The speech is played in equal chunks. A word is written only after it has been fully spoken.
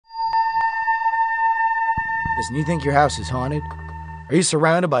Listen, you think your house is haunted? Are you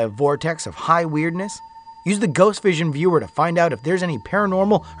surrounded by a vortex of high weirdness? Use the Ghost Vision viewer to find out if there's any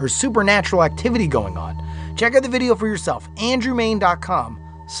paranormal or supernatural activity going on. Check out the video for yourself,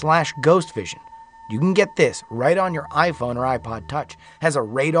 andrewmain.com/ghostvision. You can get this right on your iPhone or iPod Touch. It has a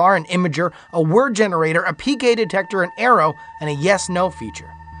radar, an imager, a word generator, a PK detector, an arrow, and a yes-no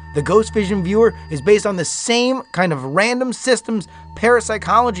feature. The Ghost Vision viewer is based on the same kind of random systems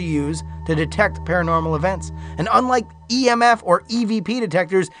parapsychology use to detect paranormal events. And unlike EMF or EVP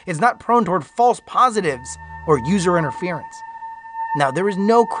detectors, it's not prone toward false positives or user interference. Now, there is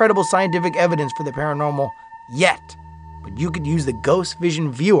no credible scientific evidence for the paranormal yet, but you could use the Ghost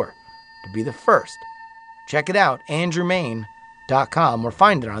Vision viewer to be the first. Check it out, andrewmain.com, or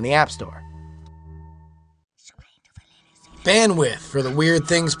find it on the App Store. Bandwidth for the Weird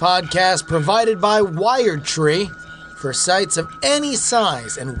Things podcast provided by WiredTree. For sites of any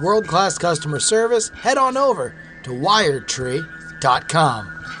size and world-class customer service, head on over to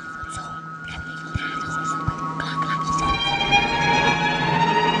wiredtree.com.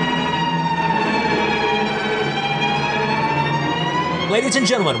 Ladies and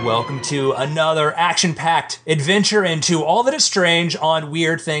gentlemen, welcome to another action-packed adventure into all that is strange on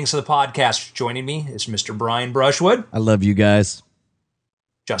Weird Things of the podcast. Joining me is Mr. Brian Brushwood. I love you guys.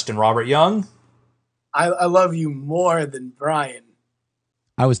 Justin Robert Young. I love you more than Brian.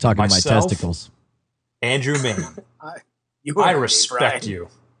 I was talking Myself, to my testicles. Andrew Main. I respect you.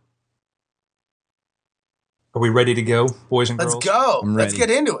 Are we ready to go, boys and girls? Let's go. Let's get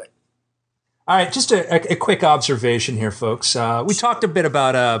into it. All right, just a quick observation here, folks. We talked a bit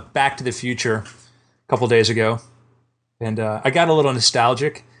about Back to the Future a couple days ago, and I got a little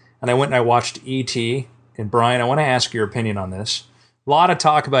nostalgic, and I went and I watched E.T., and Brian, I want to ask your opinion on this. A lot of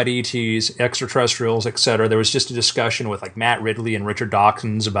talk about ETs, extraterrestrials, etc. There was just a discussion with like Matt Ridley and Richard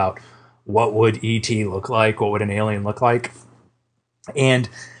Dawkins about what would ET look like, what would an alien look like. And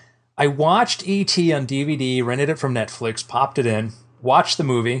I watched ET on DVD, rented it from Netflix, popped it in, watched the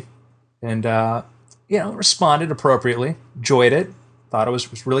movie, and responded appropriately, enjoyed it, thought I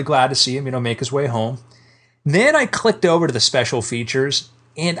was really glad to see him, make his way home. Then I clicked over to the special features,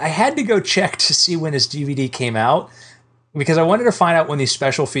 and I had to go check to see when his DVD came out, because I wanted to find out when these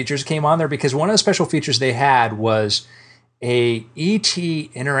special features came on there, because one of the special features they had was a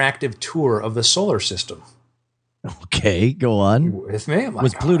E.T. interactive tour of the solar system. Okay, go on. You with me?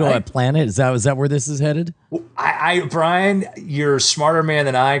 Was Pluto a planet? Is that where this is headed? Brian, you're a smarter man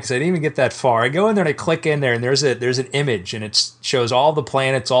than I, because I didn't even get that far. I go in there and I click in there, and there's an image, and it shows all the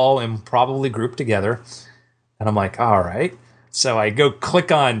planets all improbably grouped together. And I'm like, all right. So I go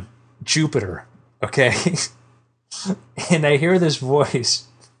click on Jupiter, okay? And I hear this voice.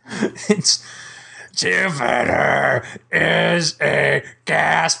 It's Jupiter is a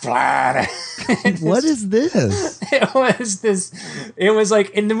gas planet. What is this? It was like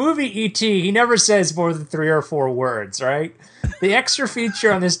in the movie E.T., he never says more than 3 or 4 words, right? The extra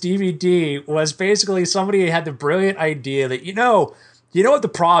feature on this DVD was basically somebody had the brilliant idea that, you know what the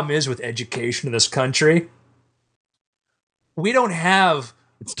problem is with education in this country? We don't have...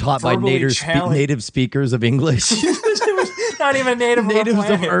 It's taught by native speakers of English. Not even natives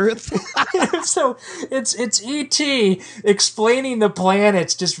of Earth. So it's E.T. explaining the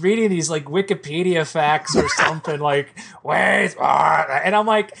planets, just reading these like Wikipedia facts or something like, wait, and I'm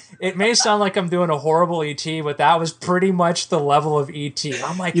like, it may sound like I'm doing a horrible E.T., but that was pretty much the level of E.T.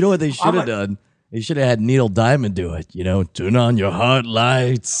 I'm like, you know what they should have done? They should have had Neil Diamond do it. Turn on your heart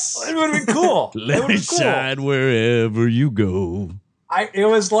lights. It would have been cool. Let it shine wherever you go. It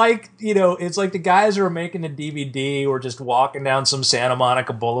was like, it's like the guys who were making the DVD were just walking down some Santa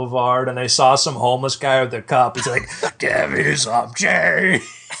Monica Boulevard and they saw some homeless guy with a cup. He's like, give me some change.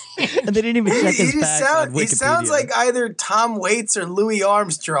 And they didn't even check his facts on Wikipedia. He sounds like either Tom Waits or Louis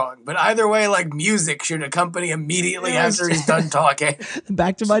Armstrong, but either way, like music should accompany immediately after he's done talking.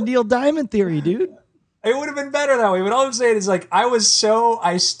 Back to my Neil Diamond theory, dude. It would have been better that way, but all I'm saying is like I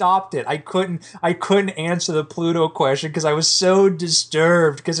stopped it. I couldn't answer the Pluto question because I was so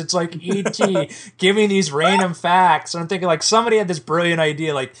disturbed because it's like E.T. giving these random facts, and I'm thinking like somebody had this brilliant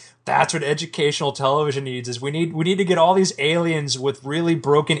idea, like that's what educational television needs is we need to get all these aliens with really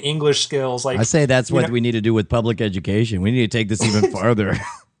broken English skills. Like I say that's what we need to do with public education. We need to take this even farther.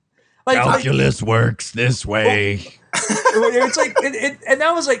 Calculus works this way. It's like, and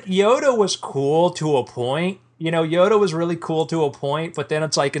that was like Yoda was cool to a point. Yoda was really cool to a point, but then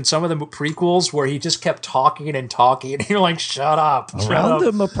it's like in some of the prequels where he just kept talking and talking, and you're like, shut up. Around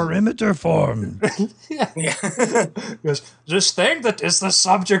him a perimeter formed. Yeah. Goes, this thing that is the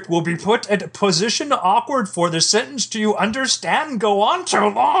subject will be put at a position awkward for the sentence. Do you understand? Go on too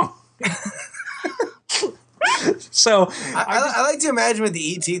long. So I like to imagine with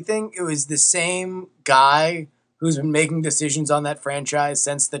the ET thing, it was the same guy who's been making decisions on that franchise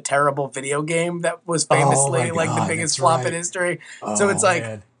since the terrible video game that was famously the biggest flop in history. So it's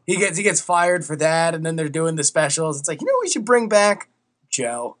like he gets fired for that, and then they're doing the specials. It's like, you know what we should bring back?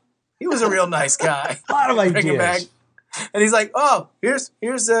 Joe. He was a real nice guy. A lot of ideas. Bring him back. And he's like, oh, here's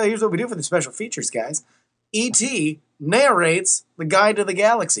what we do for the special features, guys. E.T. narrates The Guide to the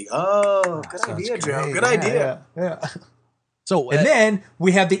Galaxy. Oh, good idea, Joe. Good idea. Yeah. So, and then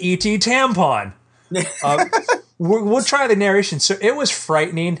we have the E.T. tampon. We'll try the narration. So it was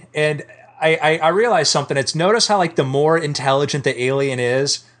frightening, and I realized something. It's notice how like the more intelligent the alien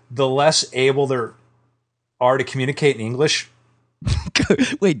is, the less able they are to communicate in English.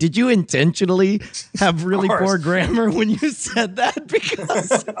 Wait, did you intentionally have really poor grammar when you said that?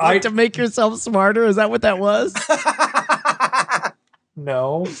 Because to make yourself smarter? Is that what that was?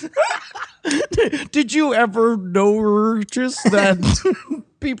 No. Did you ever notice that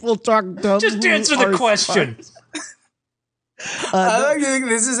people talk dumb? Just answer the question. I think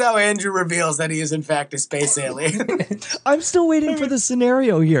this is how Andrew reveals that he is in fact a space alien. I'm still waiting for the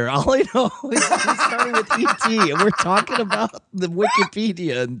scenario here. All I know is we're starting with E.T. and we're talking about the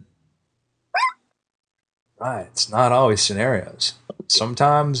Wikipedia. Right. It's not always scenarios.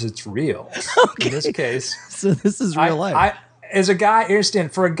 Sometimes it's real. Okay. In this case. So this is real life. As a guy,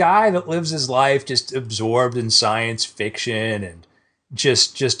 understand, for a guy that lives his life just absorbed in science fiction and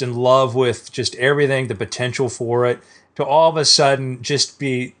just in love with just everything, the potential for it, to all of a sudden just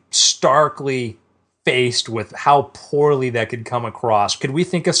be starkly faced with how poorly that could come across. Could we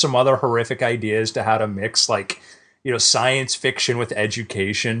think of some other horrific ideas to how to mix science fiction with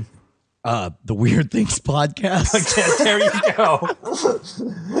education? The Weird Things podcast. Okay, there you go.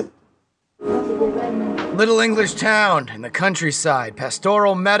 Little English town in the countryside,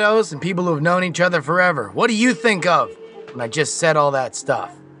 pastoral meadows, and people who have known each other forever. What do you think of when I just said all that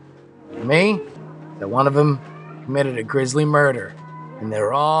stuff? For me, that one of them committed a grisly murder, and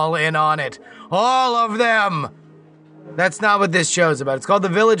they're all in on it. All of them! That's not what this show's about. It's called The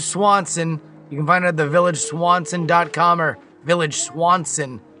Village Swanson. You can find it at thevillageswanson.com or Village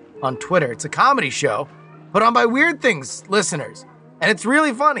Swanson on Twitter. It's a comedy show put on by Weird Things listeners, and it's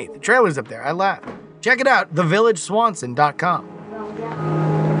really funny. The trailer's up there. I laugh. Check it out,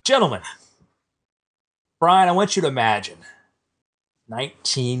 thevillageswanson.com. Gentlemen, Brian, I want you to imagine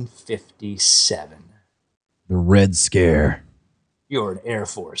 1957. The Red Scare. You're an Air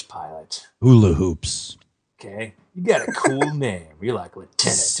Force pilot. Hula hoops. Okay. You got a cool name. You're like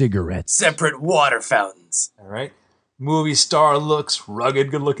Lieutenant. Cigarettes. Separate water fountains. All right. Movie star looks,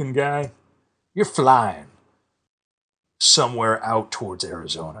 rugged, good-looking guy. You're flying somewhere out towards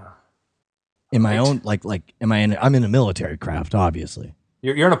Arizona. In my own, I'm in a military craft, obviously.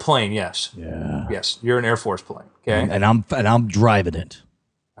 You're in a plane, yes. Yeah. Yes, you're an Air Force plane. Okay. And I'm driving it.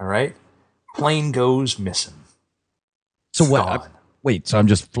 All right. Plane goes missing. So what? Wait, so I'm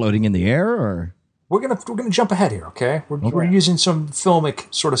just floating in the air, or we're gonna jump ahead here, okay? We're using some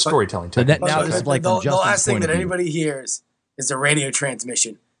filmic sort of storytelling technique. Now this is like the last thing that anybody hears is a radio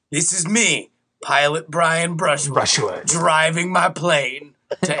transmission. This is me, Pilot Brian Brushwood, driving my plane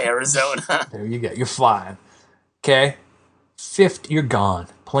to Arizona. There you go. You're flying. Okay. You're gone.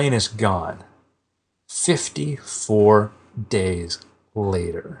 Plane is gone. 54 days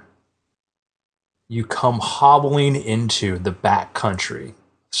later, you come hobbling into the back country,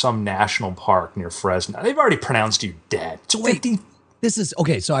 some national park near Fresno. They've already pronounced you dead. So this is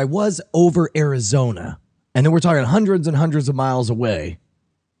okay. So I was over Arizona, and then we're talking hundreds and hundreds of miles away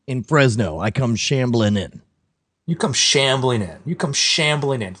in Fresno. I come shambling in. You come shambling in.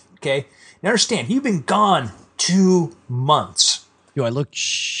 Okay. Now understand, you've been gone 2 months. Do I look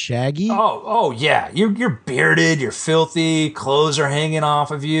shaggy? Oh yeah. You're bearded. You're filthy. Clothes are hanging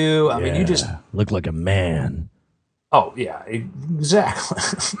off of you. I mean, you just look like a man. Oh yeah, exactly.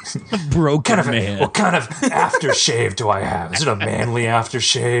 Broken man. What kind of aftershave do I have? Is it a manly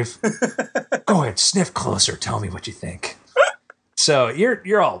aftershave? Go ahead, sniff closer. Tell me what you think. So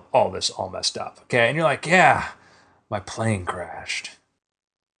you're all messed up, okay? And you're like, yeah, my plane crashed.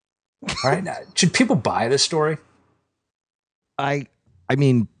 All right, now, should people buy this story? I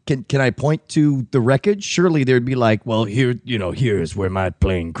mean, can I point to the wreckage? Surely there'd be like, well, here's where my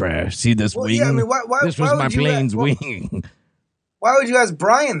plane crashed. See this wing? Yeah, I mean, this was my plane's wing. Why would you ask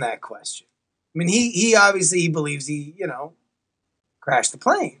Brian that question? I mean, he obviously believes he crashed the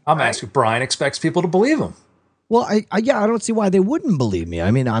plane. I'm asking. Brian expects people to believe him. Well, I don't see why they wouldn't believe me. I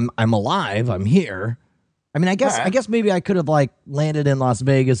mean, I'm alive. I'm here. I mean, I guess maybe I could have like landed in Las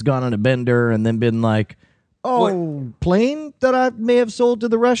Vegas, gone on a bender, and then been like, plane that I may have sold to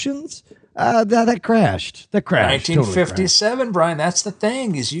the Russians? That crashed. 1957, totally Brian. That's the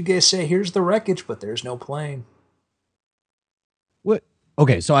thing, is you guys say, here's the wreckage, but there's no plane. What?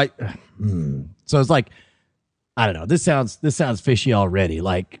 Okay, so so it's like, I don't know. This sounds fishy already.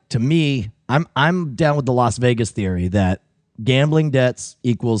 Like, to me, I'm down with the Las Vegas theory that gambling debts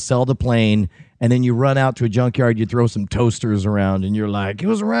equals sell the plane, and then you run out to a junkyard, you throw some toasters around, and you're like, it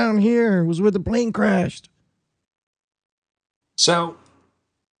was around here. It was where the plane crashed. So,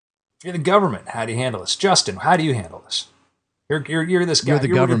 if you're the government, how do you handle this? Justin, how do you handle this? You're this guy.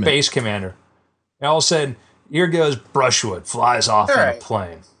 You're the base commander. And all of a sudden, here goes Brushwood, flies off on a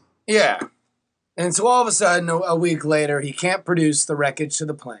plane. Yeah. And so all of a sudden, a week later, he can't produce the wreckage to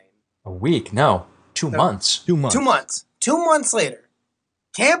the plane. A week? No. 2 months. 2 months. 2 months. 2 months later,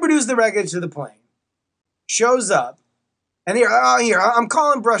 can't produce the wreckage to the plane. Shows up. And here, I'm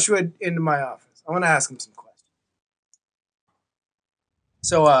calling Brushwood into my office. I want to ask him some questions.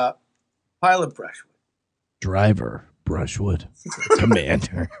 So, pilot Brushwood. Driver Brushwood.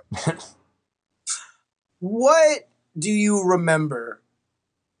 Commander. What do you remember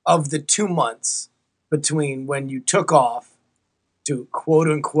of the 2 months between when you took off to, quote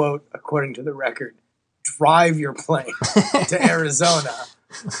unquote, according to the record, drive your plane to Arizona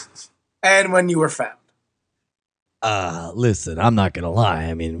and when you were found? Listen, I'm not going to lie.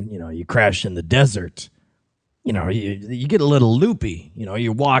 I mean, you crash in the desert. You get a little loopy. I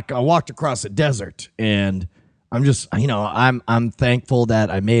walked across a desert, and I'm just, I'm thankful that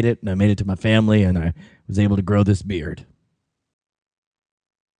I made it, and I made it to my family, and I was able to grow this beard.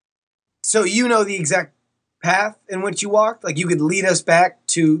 So you know the exact path in which you walked? Like, you could lead us back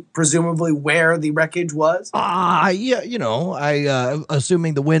to presumably where the wreckage was? Yeah,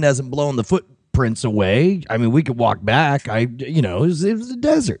 assuming the wind hasn't blown the footprints away. I mean, we could walk back. It was a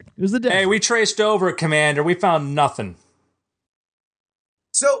desert. It was the desert. Hey, we traced over it, Commander. We found nothing.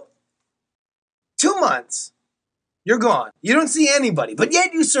 So, 2 months, you're gone. You don't see anybody, but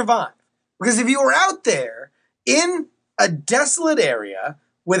yet you survive. Because if you were out there in a desolate area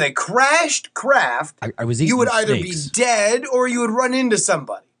with a crashed craft, you would either be dead or you would run into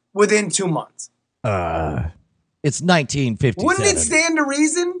somebody within 2 months. It's 1957. Wouldn't it stand to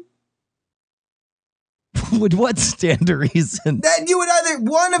reason? Would what stand to reason? That you would either,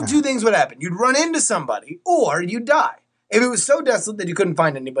 one of two things would happen. You'd run into somebody or you'd die. If it was so desolate that you couldn't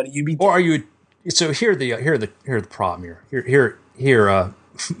find anybody, you'd be dead. Or you. So here the problem here.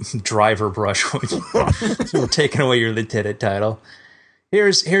 Driver Brushwood. We're taking away your lieutenant title.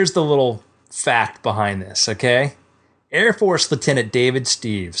 Here's the little fact behind this, okay? Air Force Lieutenant David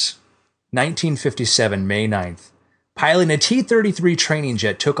Steves, 1957, May 9th, piloting a T-33 training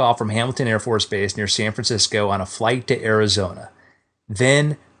jet, took off from Hamilton Air Force Base near San Francisco on a flight to Arizona.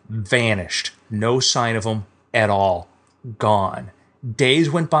 Then vanished. No sign of him at all. Gone. Days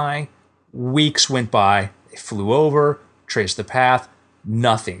went by. Weeks went by. They flew over, traced the path.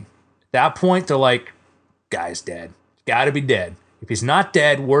 Nothing. At that point, they're like, guy's dead. Got to be dead. If he's not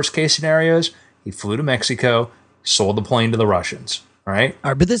dead, worst case scenarios, he flew to Mexico, sold the plane to the Russians. All right?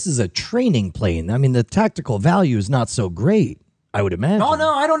 All right, but this is a training plane. I mean, the tactical value is not so great, I would imagine. No,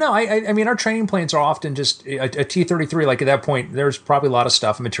 I don't know. I mean, our training planes are often just a T-33. Like, at that point, there's probably a lot of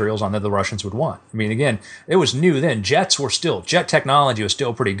stuff and materials on that the Russians would want. I mean, again, it was new then. Jet technology was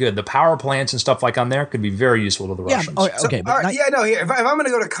still pretty good. The power plants and stuff like on there could be very useful to the Russians. Okay. If I'm going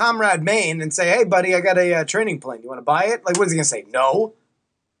to go to Comrade Maine and say, hey, buddy, I got a training plane. You want to buy it? Like, what is he going to say? No?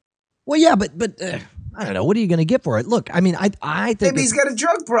 Well, yeah, but I don't know. What are you going to get for it? Look, I mean, I think maybe he's got a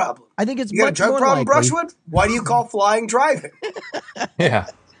drug problem. I think it's you got a drug problem, likely. Brushwood? Why do you call flying driving? Yeah.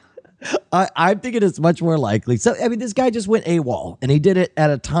 I'm thinking it's much more likely. So, I mean, this guy just went AWOL, and he did it at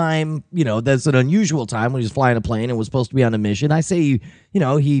a time, that's an unusual time when he was flying a plane and was supposed to be on a mission. I say,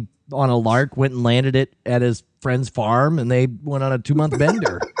 he on a lark went and landed it at his friend's farm, and they went on a 2-month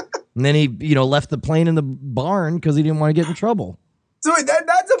bender. And then he, left the plane in the barn because he didn't want to get in trouble. So wait,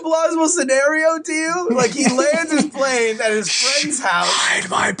 that's a plausible scenario to you? Like, he lands his plane at his friend's house. Hide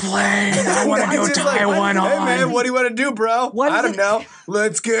my plane. I want to go Taiwan on. Hey, man, what do you want to do, bro? I don't know.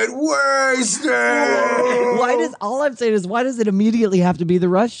 Let's get wasted. All I'm saying is, why does it immediately have to be the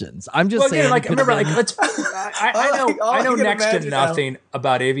Russians? I'm just saying. Again, I know next to nothing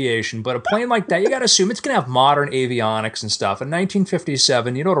about aviation, but a plane like that, you got to assume it's going to have modern avionics and stuff. In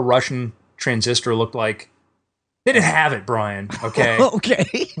 1957, you know what a Russian transistor looked like? They didn't have it, Brian, okay? Okay.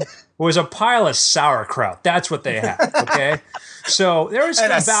 It was a pile of sauerkraut. That's what they had, okay? So there was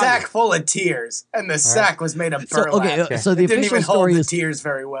and a sack full of tears, and the sack was made of burlap. So the didn't official even story hold is the tears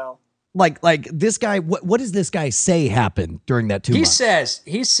very well. Like this guy. What does this guy say happened during that 2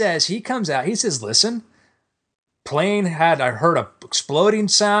 months? He comes out. He says, "Listen, plane had. I heard a exploding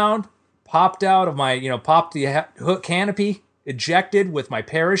sound. popped out of my, popped the hook canopy, ejected with my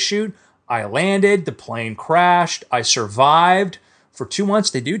parachute. I landed, the plane crashed, I survived. For 2 months,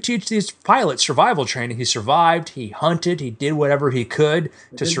 they do teach these pilots survival training. He survived, he hunted, he did whatever he could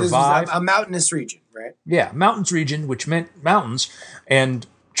to survive. This was a mountainous region, right? Yeah, mountains region, which meant mountains and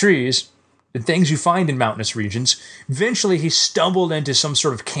trees and things you find in mountainous regions. Eventually, he stumbled into some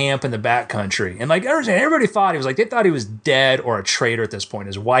sort of camp in the backcountry. And like everybody thought, they thought he was dead or a traitor at this point.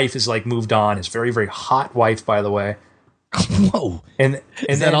 His wife is like moved on, his very, very hot wife, by the way. Whoa. And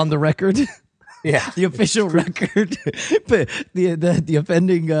is that on the record? Yeah. The official record. But the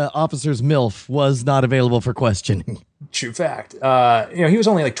offending officer's MILF was not available for questioning. True fact. He was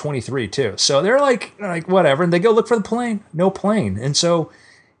only like 23 too. So they're like whatever. And they go look for the plane. No plane. And so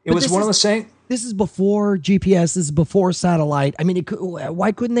it was one of the same. This is before GPS. This is before satellite. I mean,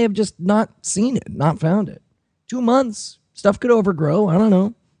 why couldn't they have just not seen it, not found it? 2 months. Stuff could overgrow. I don't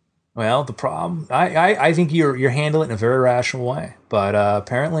know. Well, the problem, I think you're handling it in a very rational way. But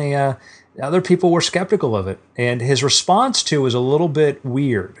apparently other people were skeptical of it. And his response to it was a little bit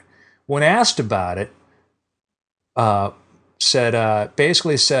weird. When asked about it,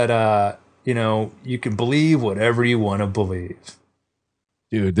 basically said, you can believe whatever you want to believe.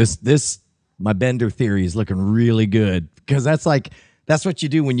 Dude, this my Bender theory is looking really good, because that's what you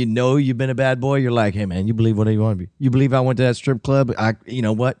do when you know you've been a bad boy. You're like, hey man, you believe whatever you want to be. You believe I went to that strip club? You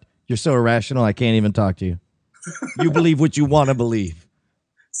know what? You're so irrational, I can't even talk to you. You believe what you want to believe.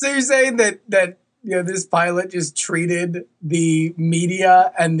 So you're saying that this pilot just treated the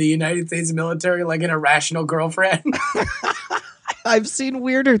media and the United States military like an irrational girlfriend? I've seen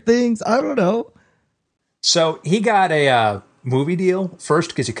weirder things. I don't know. So he got a movie deal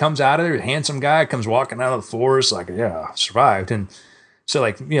first, because he comes out of there, a handsome guy comes walking out of the forest like, yeah, I survived. And so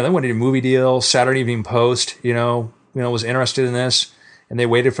they wanted a movie deal. Saturday Evening Post, was interested in this, and they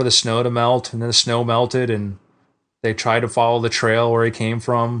waited for the snow to melt, and then the snow melted, and they tried to follow the trail where he came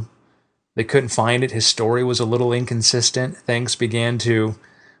from. They couldn't find it. His story was a little inconsistent. Things began to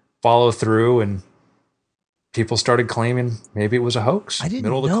follow through, and people started claiming maybe it was a hoax.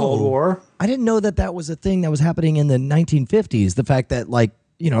 Middle of the Cold War. I didn't know that was a thing that was happening in the 1950s. The fact that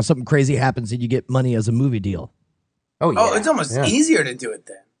something crazy happens and you get money as a movie deal. Oh, yeah. Oh, it's almost easier to do it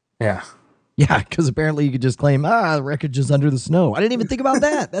then. Yeah. Yeah, because apparently you could just claim, the wreckage is under the snow. I didn't even think about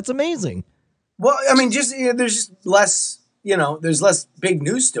that. That's amazing. Well, I mean, there's just less, there's less big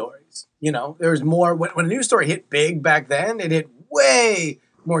news stories. There's more. When a news story hit big back then, it hit way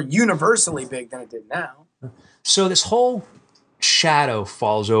more universally big than it did now. So this whole shadow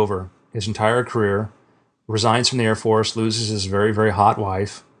falls over his entire career, resigns from the Air Force, loses his very, very hot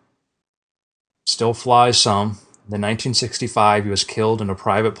wife, still flies some. In 1965, he was killed in a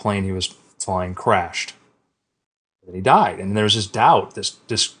private plane he was flying crashed. And he died. And there's this doubt,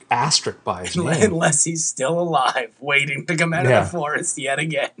 this asterisk by his name. Unless he's still alive, waiting to come out of the forest yet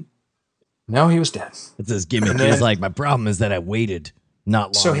again. No, he was dead. It's his gimmick. He's like, my problem is that I waited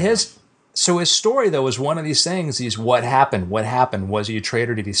not long. So his story, though, was one of these things. What happened? What happened? Was he a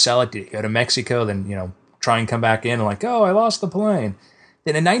traitor? Did he sell it? Did he go to Mexico? Then, try and come back in and like, oh, I lost the plane.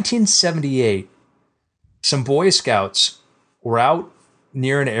 Then in 1978, some Boy Scouts were out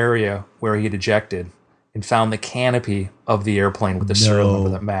near an area where he had ejected and found the canopy of the airplane with the serial number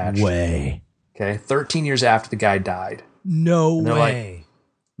that matched. No way. Okay, 13 years after the guy died. No way.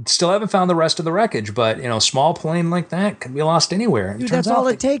 Still haven't found the rest of the wreckage, but a small plane like that could be lost anywhere. Dude, that's all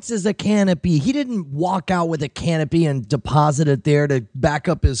it takes is a canopy. He didn't walk out with a canopy and deposit it there to back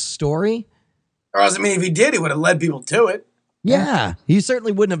up his story. Or else, if he did, he would have led people to it. Yeah, he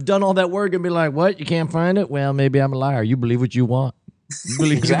certainly wouldn't have done all that work and be like, "What? You can't find it? Well, maybe I'm a liar. You believe what you want. You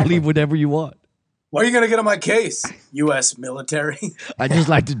believe whatever you want." Why are you gonna get on my case, U.S. military? I just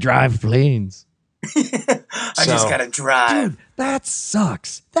like to drive planes. I just gotta drive. Dude, that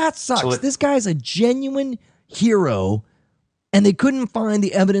sucks. This guy's a genuine hero, and they couldn't find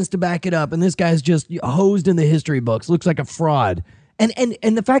the evidence to back it up. And this guy's just hosed in the history books. Looks like a fraud. And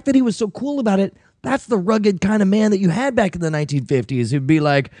the fact that he was so cool about it, that's the rugged kind of man that you had back in the 1950s. Who'd be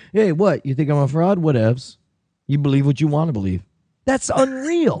like, hey, what? You think I'm a fraud? Whatevs. You believe what you want to believe. That's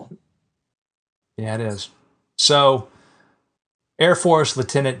unreal. Yeah, it is. So, Air Force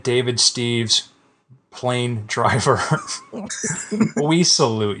Lieutenant David Steves, plane driver, we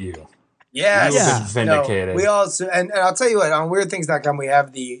salute you. Yeah, you've been vindicated. No, we also, and I'll tell you what, on weirdthings.com we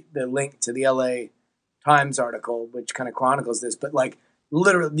have the link to the LA Times article, which kind of chronicles this, but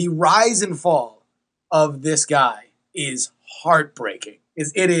literally the rise and fall of this guy is heartbreaking.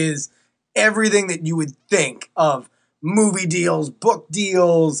 It is everything that you would think of: movie deals, book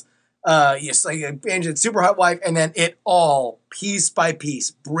deals, Yes, like Angela's super hot wife, and then it all, piece by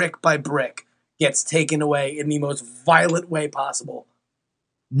piece, brick by brick, gets taken away in the most violent way possible.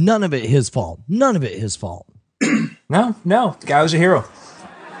 None of it his fault. None of it his fault. No, the guy was a hero.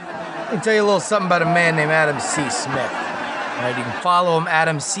 Let me tell you a little something about a man named Adam C. Smith. All right, you can follow him,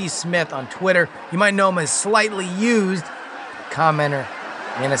 Adam C. Smith, on Twitter. You might know him as Slightly Used, a commenter,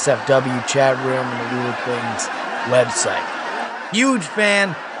 the NSFW chat room, and the Weird Things website. Huge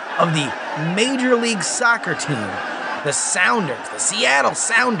fan of the Major League Soccer team, the Sounders, the Seattle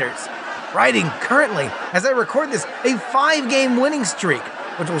Sounders, riding currently, as I record this, a 5-game winning streak,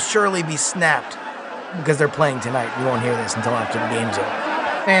 which will surely be snapped because they're playing tonight. You won't hear this until after the game's over.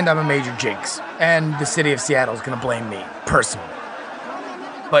 And I'm a major jinx, and the city of Seattle is going to blame me, personally.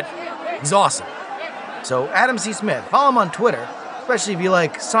 But he's awesome. So Adam C. Smith, follow him on Twitter, especially if you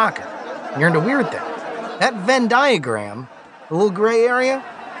like soccer. You're into weird things. That Venn diagram, the little gray area,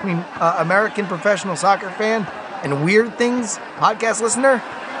 American professional soccer fan and weird things podcast listener,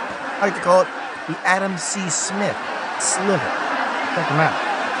 I like to call it the Adam C. Smith sliver. Check him out.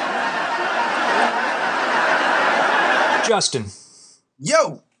 Justin.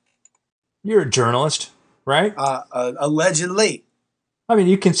 Yo! You're a journalist, right? Allegedly. I mean,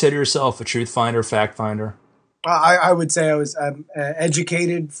 you consider yourself a truth finder, fact finder. I would say I was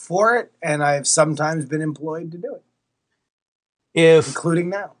educated for it, and I've sometimes been employed to do it. Including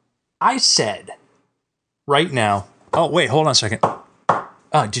now. I said right now. Oh, wait, hold on a second.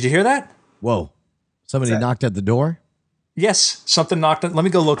 Did you hear that? Whoa. Somebody knocked at the door? Yes, something knocked on. Let me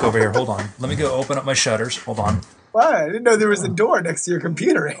go look over here. Hold on. Let me go open up my shutters. Hold on. Wow, I didn't know there was a door next to your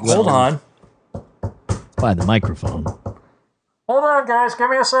computer. Hold on. By the microphone. Hold on, guys. Give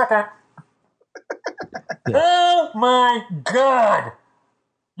me a second. Oh, my God.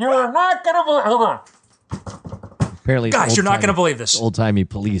 You're not going to believe... Hold on. Apparently, guys, you're not going to believe this. Old-timey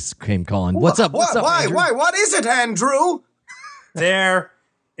police came calling. What's up? What's up, Why? Andrew? Why? What is it, Andrew? There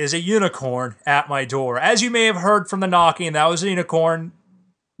is a unicorn at my door. As you may have heard from the knocking, that was a unicorn.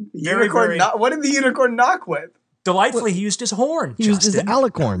 What did the unicorn knock with? Delightfully, he used his horn. He used his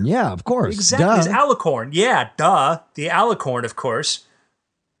alicorn. Yeah, of course. Exactly. Duh. His alicorn. Yeah, duh. The alicorn, of course.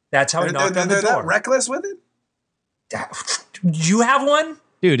 That's how he knocked on the door. They're that reckless with it? Do you have one?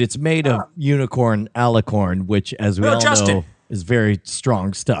 Dude, it's made of unicorn alicorn, which, as we all know, is very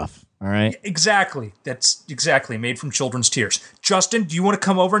strong stuff. All right? Exactly. That's exactly made from children's tears. Justin, do you want to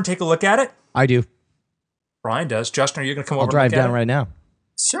come over and take a look at it? I do. Brian does. Justin, are you going to come over I'll drive and look at down right now.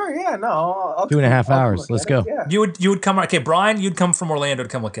 Sure, yeah, no. I'll 2.5 hours. Let's go. Yeah. You would come. Okay, Brian, you'd come from Orlando to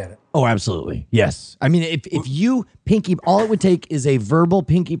come look at it. Oh, absolutely. Yes. I mean, if you pinky, all it would take is a verbal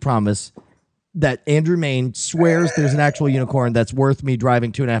pinky promise that Andrew Main swears there's an actual unicorn that's worth me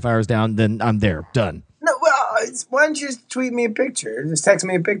driving 2.5 hours down, then I'm there. Done. No, well, why don't you just tweet me a picture? Just text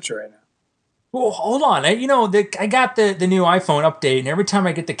me a picture right now. Well, hold on. I got the new iPhone update, and every time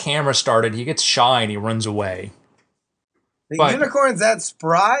I get the camera started, he gets shy and he runs away. The unicorn's that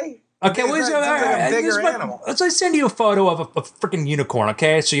spry? Okay, well, a bigger animal. Let's send you a photo of a freaking unicorn.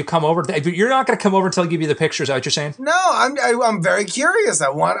 Okay, so you come over. You're not going to come over until I give you the picture. Is that what you're saying? No, I'm very curious.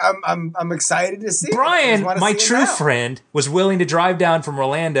 I'm excited to see. Brian, my true friend, was willing to drive down from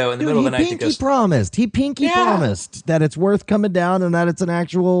Orlando in the middle of the night to go. He pinky promised that it's worth coming down and that it's an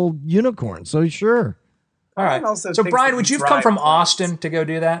actual unicorn. So sure. All right. So Brian, would you have come from Austin to go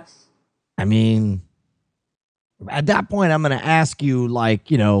do that? I mean, at that point, I'm going to ask you,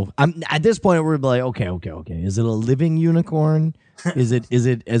 like, I'm at this point, we're like, okay. Is it a living unicorn? Is it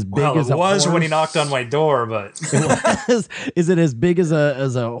as big as a horse? It was when he knocked on my door, but is it as big as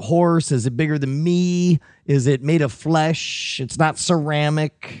a horse? Is it bigger than me? Is it made of flesh? It's not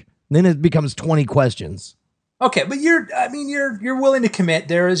ceramic. Then it becomes 20 questions. Okay, but you're willing to commit.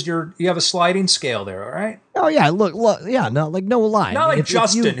 You have a sliding scale there, all right? Oh yeah, look, yeah, no lie. Not like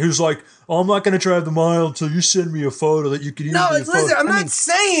Justin, who's like, I'm not going to drive the mile until you send me a photo that you can use. No, listen, I'm not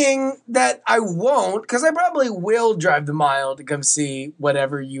saying that I won't, because I probably will drive the mile to come see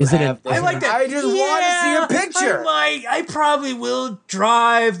whatever you have. I like that. I just want to see a picture. I probably will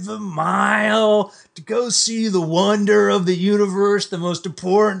drive the mile to go see the wonder of the universe, the most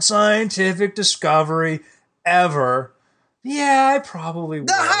important scientific discovery ever. Yeah, I probably will.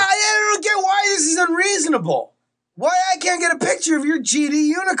 I don't get why this is unreasonable. Why I can't get a picture of your GD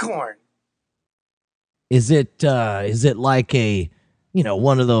unicorn? Is it like a,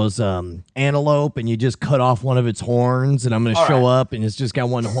 one of those antelope and you just cut off one of its horns and I'm going to show up and it's just got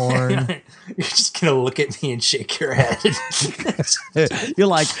one horn? You're just going to look at me and shake your head. You're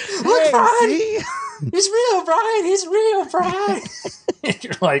like, look, Brian, see? He's real, Brian. He's real, Brian.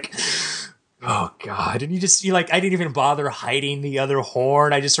 You're like, Oh God! And I didn't even bother hiding the other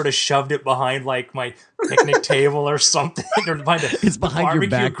horn. I just sort of shoved it behind like my picnic table or something, or behind It's behind your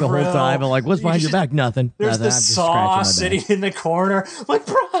back the whole time. I'm like, what's behind your back? Nothing. There's Nothing. the saw sitting in the corner. I'm like,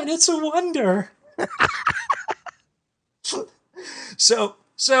 Brian, it's a wonder.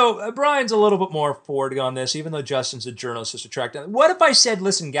 So Brian's a little bit more forward on this, even though Justin's a journalist who's tracked down. What if I said,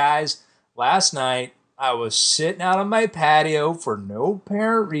 listen, guys, last night I was sitting out on my patio for no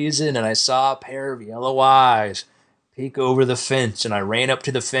apparent reason, and I saw a pair of yellow eyes peek over the fence, and I ran up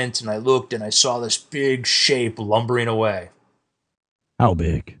to the fence, and I looked, and I saw this big shape lumbering away. How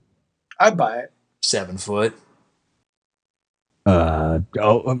big? I'd buy it. 7 foot. I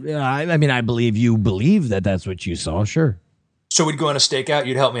mean, I believe you believe that that's what you saw. Sure. So we'd go on a stakeout.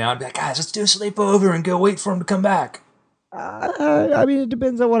 You'd help me out. I'd be like, guys, let's do a sleepover and go wait for him to come back. I mean, it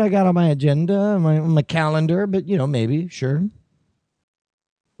depends on what I got on my agenda, my calendar, but maybe, sure.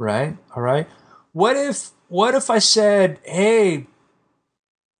 Right. All right. What if I said, hey,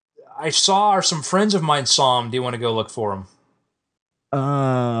 I saw, or some friends of mine saw him. Do you want to go look for him?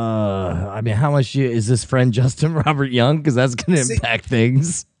 I mean, how much is this friend Justin Robert Young? Because that's going to impact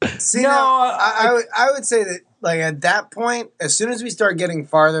things. See, I would say that, like, at that point, as soon as we start getting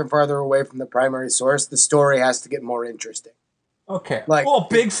farther and farther away from the primary source, the story has to get more interesting. Okay. Like, well,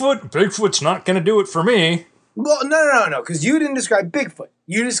 Bigfoot's not going to do it for me. Well, no, because you didn't describe Bigfoot.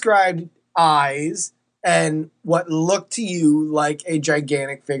 You described eyes and what looked to you like a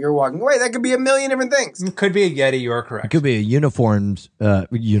gigantic figure walking away. That could be a million different things. It could be a Yeti. You are correct. It could be a unicorn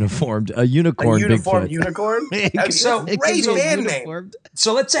Bigfoot. Unicorn? That's a great band name.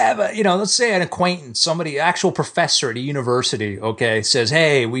 So let's have let's say an acquaintance, somebody, actual professor at a university, okay, says,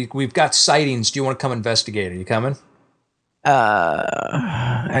 hey, we've got sightings. Do you want to come investigate? Are you coming?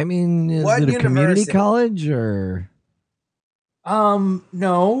 I mean, is it a community college or?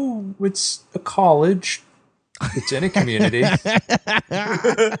 No, it's a college. It's in a community.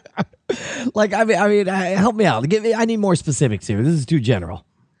 Like, I mean, help me out. I need more specifics here. This is too general.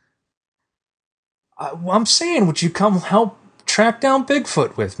 Well, I'm saying, would you come help track down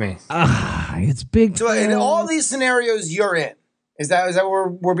Bigfoot with me? It's big. So in all these scenarios you're in, is that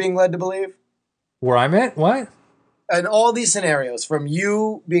what we're being led to believe? Where I'm at? What? In all these scenarios, from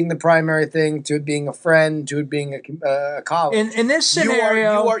you being the primary thing to it being a friend to it being a college. In this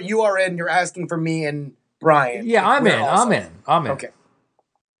scenario, you are in. You're asking for me and Brian. Yeah, I'm in. Okay.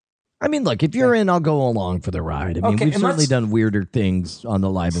 I mean, look, if you're in, I'll go along for the ride. I mean, we've certainly done weirder things on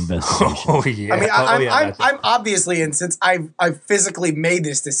the live investigation. Oh yeah. I mean, I'm obviously in, since I've physically made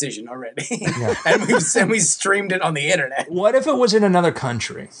this decision already, and we've streamed it on the internet. What if it was in another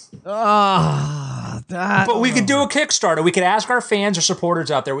country? But we could do a Kickstarter. We could ask our fans or supporters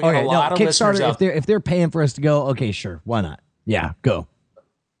out there. We got a lot of listeners out there. If they're paying for us to go, okay, sure, why not? Yeah, go.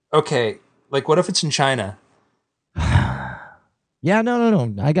 Okay, like what if it's in China? Yeah,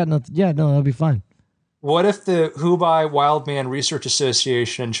 no. I got nothing. Yeah, no, that'll be fine. What if the Hubei Wildman Research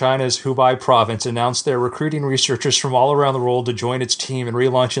Association in China's Hubei province announced they're recruiting researchers from all around the world to join its team and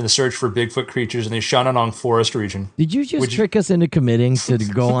relaunching the search for Bigfoot creatures in the Shananong forest region? Did you just trick us into committing to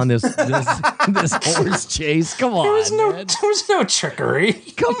go on this horse chase? Come on, there was no trickery.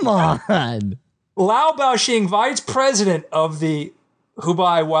 Come on. Lao Baoxing, vice president of the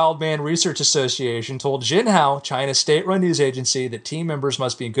Hubei Wildman Research Association, told Jinhao, China's state-run news agency, that team members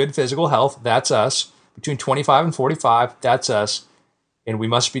must be in good physical health, that's us, between 25 and 45, that's us, and we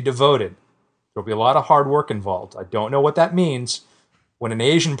must be devoted. There'll be a lot of hard work involved. I don't know what that means. When an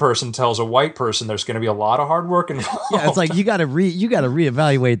Asian person tells a white person there's going to be a lot of hard work involved. Yeah, it's like you got to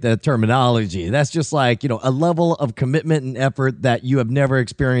reevaluate the terminology. That's just like, a level of commitment and effort that you have never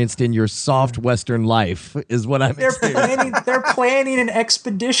experienced in your soft Western life is what I'm experiencing. They're planning an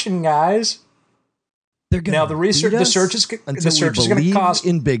expedition, guys. Now the search is going to cost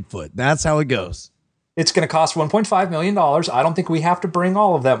in Bigfoot. That's how it goes. It's going to cost $1.5 million. I don't think we have to bring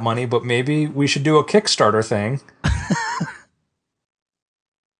all of that money, but maybe we should do a Kickstarter thing.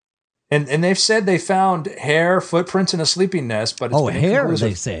 And they've said they found hair, footprints in a sleeping nest, but it's been hair, inconclusive.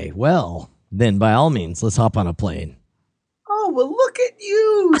 they say. Well, then by all means, let's hop on a plane. Oh, well, look at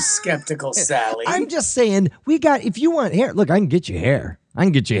you, skeptical Sally. I'm just saying, if you want hair, look, I can get you hair. I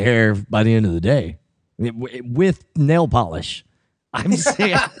can get you hair by the end of the day with nail polish. I'm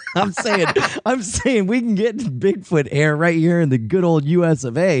saying we can get Bigfoot hair right here in the good old US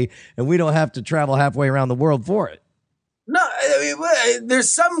of A, and we don't have to travel halfway around the world for it. No, I mean,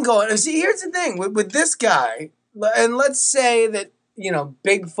 there's some going. See, here's the thing with this guy, and let's say that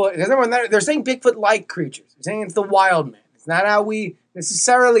Bigfoot. Because they're saying Bigfoot-like creatures. They're saying it's the wild man. It's not how we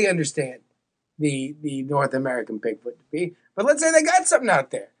necessarily understand the North American Bigfoot to be. But let's say they got something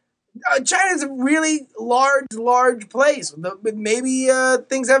out there. China's a really large place. But maybe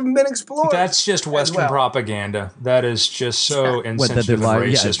things haven't been explored. That's just Western propaganda. That is just so insensitive and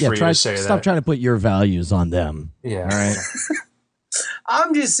racist for you to say that. Stop trying to put your values on them. Yeah. All right.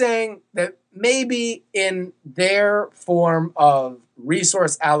 I'm just saying that maybe in their form of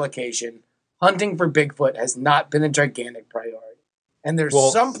resource allocation, hunting for Bigfoot has not been a gigantic priority. And there's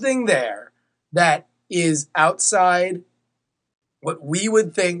something there that is outside what we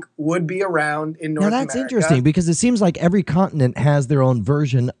would think would be around in North America. Now that's interesting because it seems like every continent has their own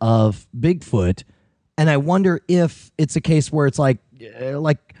version of Bigfoot. And I wonder if it's a case where it's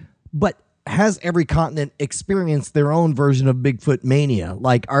but has every continent experienced their own version of Bigfoot mania?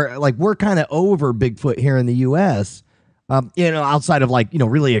 Like we're kind of over Bigfoot here in the US, outside of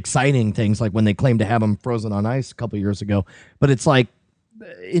really exciting things like when they claimed to have him frozen on ice a couple years ago. But it's like,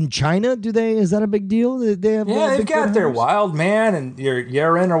 in China, is that a big deal? They've got their wild man and your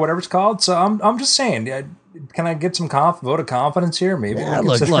Yeren or whatever it's called. So I'm just saying, can I get some vote of confidence here? Maybe. Yeah,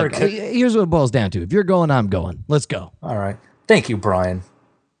 look. Here's what it boils down to. If you're going, I'm going. Let's go. All right. Thank you, Brian.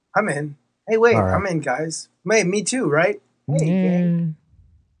 I'm in. Hey, wait, right. I'm in, guys. Me too, right? Hey, gang.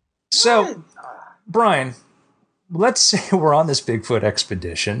 So, Brian, let's say we're on this Bigfoot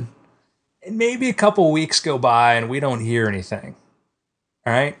expedition, and maybe a couple weeks go by and we don't hear anything.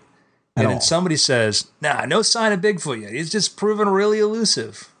 All right. And then somebody says, no sign of Bigfoot yet. He's just proven really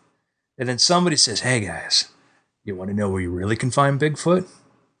elusive. And then somebody says, hey, guys, you want to know where you really can find Bigfoot?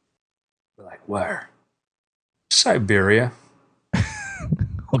 We're like, where? Siberia.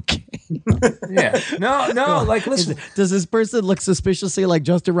 Okay. Yeah. No. Like, listen. Does this person look suspiciously like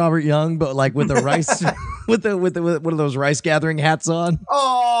Justin Robert Young, but like with the rice, with one of those rice gathering hats on?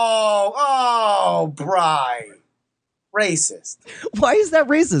 Oh, Brian. Racist. Why is that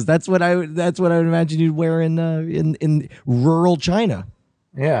racist? That's what I would imagine you'd wear in rural China.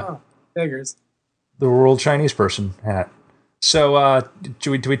 Yeah. Figures. The rural Chinese person hat. So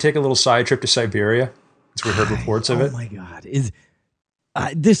do we take a little side trip to Siberia? As we heard reports of it. Oh my God.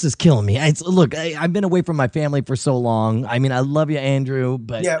 This is killing me. I've been away from my family for so long. I mean, I love you, Andrew,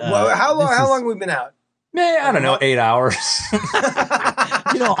 but how long have we been out? I don't know, 8 hours.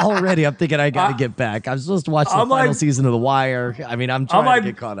 Already I'm thinking I got to get back. I'm supposed to watch the final season of The Wire. I mean, I'm trying to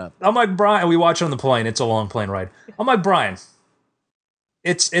get caught up. I'm like, Brian, we watch it on the plane. It's a long plane ride. I'm like, Brian,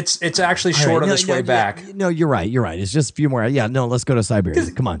 it's actually short on this way back. No, you're right. It's just a few more. Yeah, no, let's go to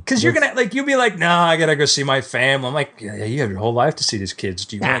Siberia. Come on. Because you're going to, you'll be like, no, I got to go see my family. I'm like, yeah, you have your whole life to see these kids.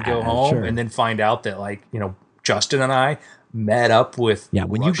 Do you want to go home and then find out that, Justin and I met up with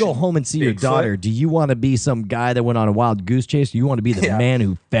when you go home and see your daughter, do you want to be some guy that went on a wild goose chase? Or do you want to be the man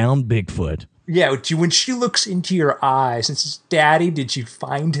who found Bigfoot? Yeah, when she looks into your eyes and says, Daddy, did you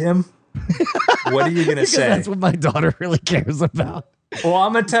find him? What are you going to say? That's what my daughter really cares about. Well,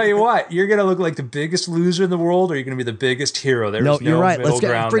 I'm going to tell you what. You're going to look like the biggest loser in the world, or you're going to be the biggest hero. There's no you're right. middle Let's get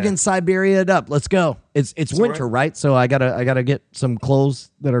ground friggin' Siberia it up. Let's go. It's winter, right? So I gotta get some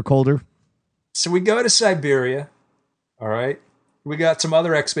clothes that are colder. So we go to Siberia. All right. We got some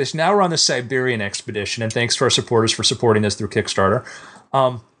other expedition. Now we're on the Siberian expedition, and thanks to our supporters for supporting us through Kickstarter.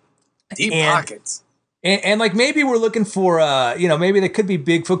 Deep pockets. And maybe we're looking for, maybe they could be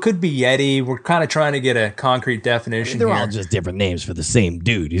Bigfoot, could be Yeti. We're kind of trying to get a concrete definition. They're all just different names for the same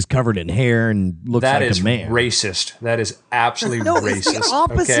dude. He's covered in hair and looks like a man. That is racist. That is absolutely racist. It's the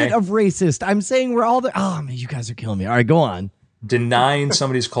opposite of racist. I'm saying we're all oh man, you guys are killing me. All right, go on. Denying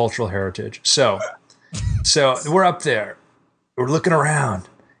somebody's cultural heritage. So we're up there. We're looking around.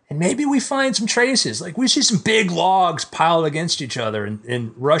 And maybe we find some traces. We see some big logs piled against each other.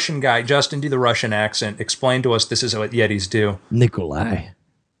 And Russian guy, Justin, do the Russian accent. Explain to us this is what Yetis do. Nikolai.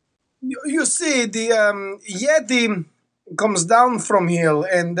 You see, the Yeti comes down from hill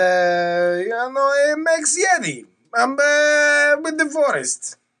and, it makes Yeti with the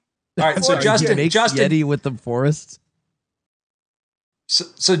forest. All right, so Justin. Yeti with the forest?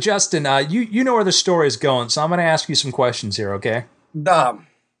 So Justin, you know where the story is going, so I'm going to ask you some questions here, okay? Dumb.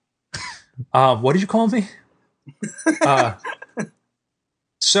 What did you call me?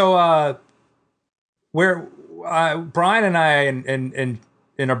 Where Brian and I and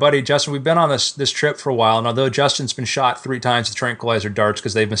our buddy Justin, we've been on this trip for a while, and although Justin's been shot 3 times with tranquilizer darts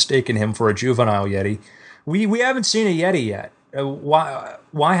because they've mistaken him for a juvenile Yeti, we haven't seen a Yeti yet.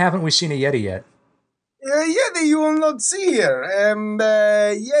 Why haven't we seen a Yeti yet? Yeti you will not see here.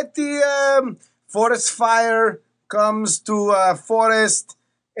 Yeti forest fire comes to forest.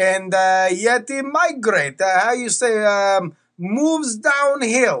 And Yeti migrate. How you say? Moves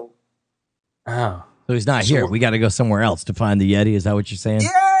downhill. Oh, so he's not here. We got to go somewhere else to find the Yeti. Is that what you're saying?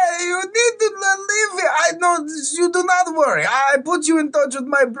 Yeah, you need to leave here. you do not worry. I put you in touch with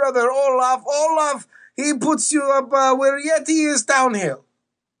my brother, Olaf. Olaf, he puts you up where Yeti is downhill.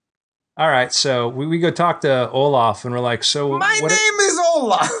 All right, so we go talk to Olaf, and we're like, so my name is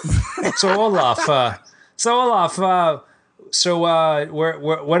Olaf.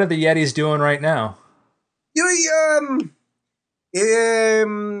 What are the Yetis doing right now?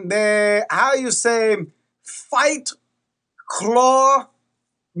 They, how you say, fight, claw,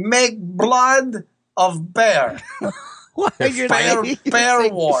 make blood of bear. What? Bear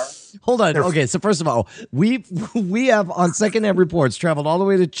war. Hold on. Okay, so first of all, we have on secondhand reports traveled all the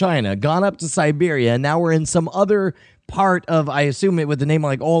way to China, gone up to Siberia, and now we're in some other part of, I assume it with the name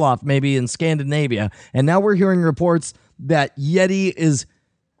like Olaf, maybe in Scandinavia, and now we're hearing reports that Yeti is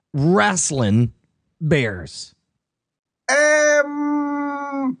wrestling bears. How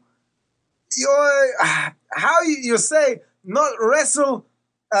you say not wrestle?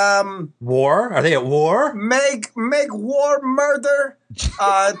 War? Are they at war? Make war murder.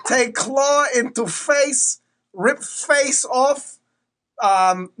 Take claw into face, rip face off.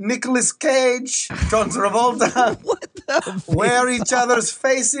 Nicolas Cage, John Travolta. What the? Wear each other's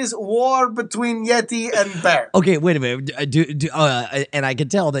faces. War between Yeti and bear. Okay, wait a minute. And I can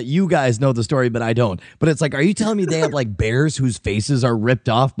tell that you guys know the story, but I don't. But it's like, are you telling me they have like bears whose faces are ripped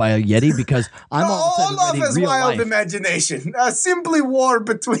off by a Yeti? Because I'm all of a sudden Olaf ready has real wild life. imagination. Simply war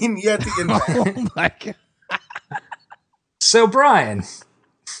between Yeti and bear. Oh my God. So, Brian,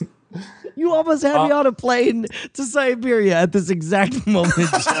 You almost had me on a plane to Siberia at this exact moment,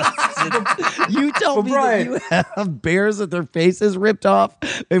 Justin. You told me Brian, that you have bears with their faces ripped off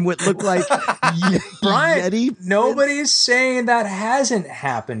and what look like Brian, Yeti. nobody's saying that hasn't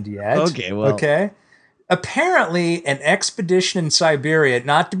happened yet. Okay, well. Okay. Apparently, an expedition in Siberia,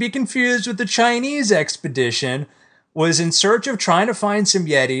 not to be confused with the Chinese expedition, was in search of trying to find some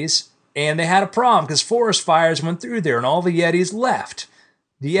Yetis, and they had a problem because forest fires went through there and all the Yetis left.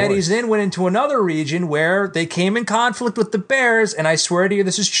 The Yetis then went into another region where they came in conflict with the bears, and I swear to you,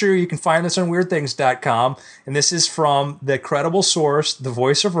 this is true. You can find this on weirdthings.com, and this is from the credible source, the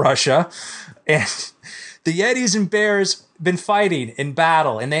Voice of Russia. And the Yetis and bears been fighting in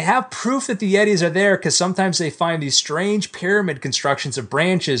battle, and they have proof that the Yetis are there because sometimes they find these strange pyramid constructions of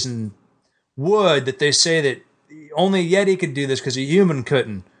branches and wood that they say that only a Yeti could do this because a human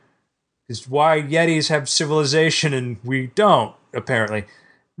couldn't. Is why Yetis have civilization and we don't, apparently.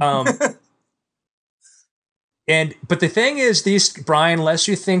 But the thing is, these, Brian, lest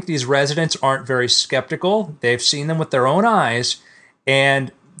you think these residents aren't very skeptical, they've seen them with their own eyes,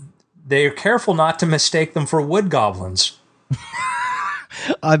 and they're careful not to mistake them for wood goblins.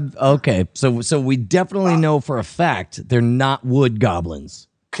 Okay, so we definitely know for a fact they're not wood goblins.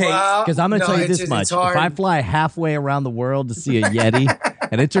 Okay, Because I'm going to tell you this much. If I fly halfway around the world to see a Yeti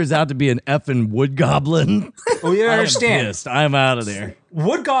and it turns out to be an effing wood goblin, well, you understand. I'm out of there.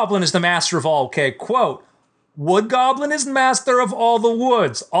 Wood goblin is the master of all. Okay, quote, Wood goblin is master of all the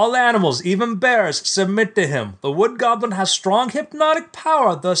woods. All animals, even bears, submit to him. The wood goblin has strong hypnotic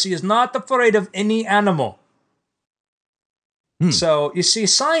power, thus he is not afraid of any animal. So, you see,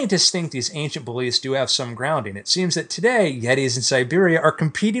 scientists think these ancient beliefs do have some grounding. It seems that today, Yetis in Siberia are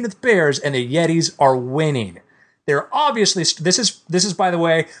competing with bears, and the Yetis are winning. They're obviously, this is by the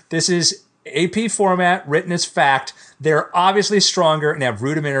way, this is AP format, written as fact. They're obviously stronger and have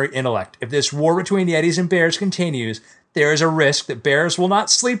rudimentary intellect. If this war between Yetis and bears continues, there is a risk that bears will not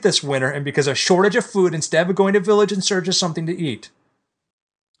sleep this winter, and because of shortage of food, instead of going to village in search of something to eat.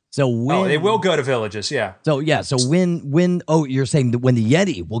 So when they will go to villages, yeah. So when you're saying that when the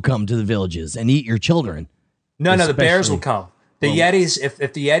Yeti will come to the villages and eat your children. No, the bears will come. The Yetis,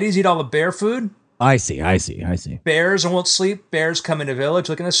 if the Yetis eat all the bear food. I see. Bears won't sleep. Bears come in a village.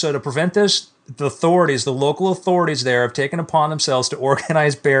 So to prevent this, the local authorities there have taken upon themselves to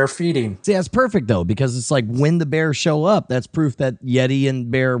organize bear feeding. See, that's perfect though, because it's like when the bears show up, that's proof that Yeti and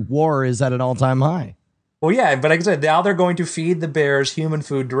bear war is at an all-time high. Well, yeah, but like I said, now they're going to feed the bears human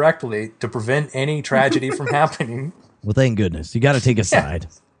food directly to prevent any tragedy from happening. Well, thank goodness. You got to take a side.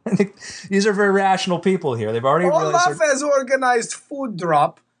 I think these are very rational people here. They've already Olaf has organized food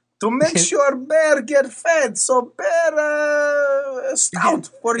drop to make sure bear get fed, so bear stout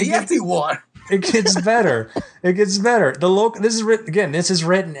for Yeti war. It gets better. It gets better. This is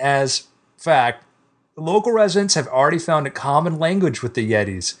written as fact. The local residents have already found a common language with the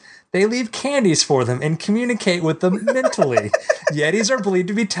Yetis. They leave candies for them and communicate with them mentally. Yetis are believed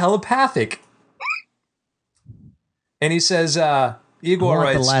to be telepathic. And he says, Igor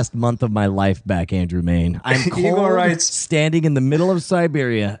writes, the last month of my life back, Andrew Main. I'm cold, Igor writes, standing in the middle of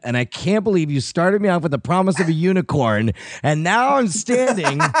Siberia, and I can't believe you started me off with the promise of a unicorn, and now I'm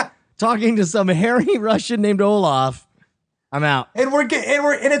standing talking to some hairy Russian named Olaf. I'm out. And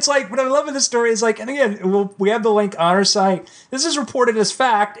it's like, what I love in this story is like, and again, we have the link on our site. This is reported as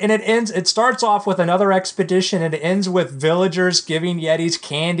fact, and it starts off with another expedition, and it ends with villagers giving Yetis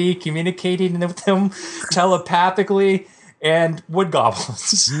candy, communicating with them telepathically, and wood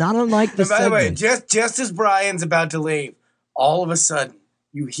goblins. Not unlike the By the way, segment. just as Brian's about to leave, all of a sudden,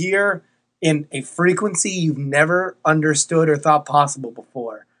 you hear in a frequency you've never understood or thought possible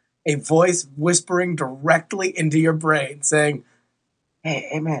before, a voice whispering directly into your brain saying,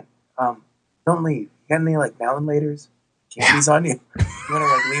 hey man, don't leave. You got any like melon laters? Candies on you? You want to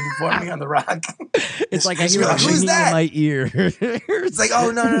like leave it for me on the rock? It's like I hear like, it who's ringing that? in my ear. It's like, oh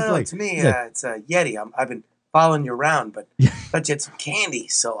no, like- it's me. it's like- It's a Yeti. I've been following you around, but thought you had some candy,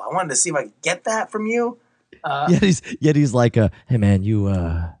 so I wanted to see if I could get that from you. Yeti's like, hey man, you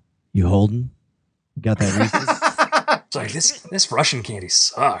holding? You got that Reese's? It's like, this Russian candy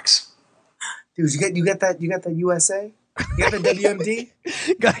sucks. Dude, you get that USA? You got the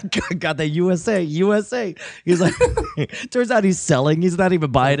WMD? got that USA. He's like, turns out he's selling. He's not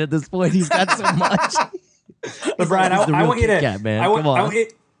even buying at this point. He's got so much. But Brian, He's the I real want you to, Kit Kat, man. I want, Come on.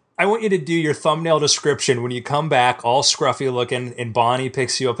 I want you to do your thumbnail description when you come back, all scruffy looking, and Bonnie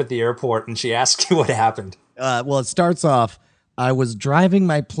picks you up at the airport, and she asks you what happened. Well, it starts off, I was driving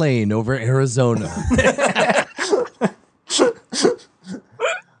my plane over Arizona.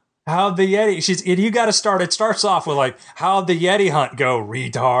 How'd the Yeti? You got to start. It starts off with like, how'd the Yeti hunt go,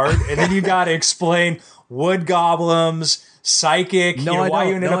 retard? And then you got to explain wood goblins, psychic. Why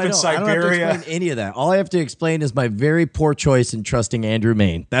you ended up in Siberia. I don't have to explain any of that. All I have to explain is my very poor choice in trusting Andrew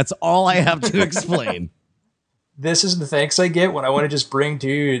Main. That's all I have to explain. This is the thanks I get when I want to just bring to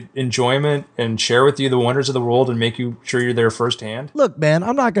you enjoyment and share with you the wonders of the world and make you sure you're there firsthand. Look, man,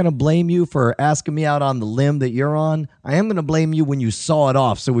 I'm not going to blame you for asking me out on the limb that you're on. I am going to blame you when you saw it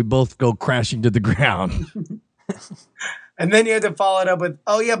off so we both go crashing to the ground. And then you had to follow it up with,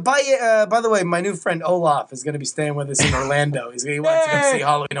 oh yeah, by the way, my new friend Olaf is going to be staying with us in Orlando. He wants to come see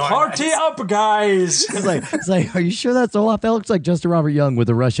Halloween Horror Party Nights. up, guys! It's like, are you sure that's Olaf? That looks like Justin Robert Young with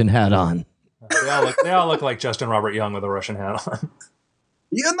a Russian hat on. They all look like Justin Robert Young with a Russian hat on.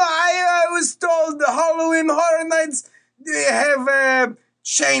 You know, I was told the Halloween Horror Nights, they have a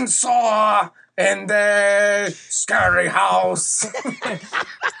chainsaw and a scary house.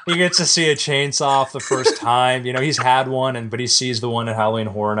 He gets to see a chainsaw for the first time. You know, he's had one, but he sees the one at Halloween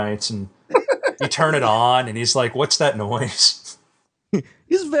Horror Nights, and you turn it on, and he's like, "What's that noise?"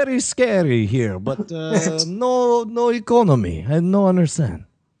 It's very scary here, but no economy. I don't understand.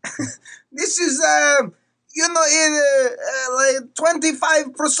 This is, like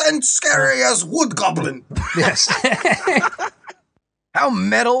 25% scary as Wood Goblin. Yes. How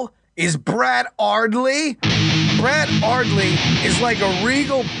metal is Brad Ardley? Brad Ardley is like a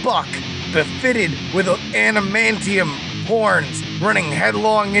regal buck befitted with adamantium horns running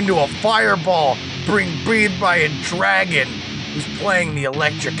headlong into a fireball being breathed by a dragon who's playing the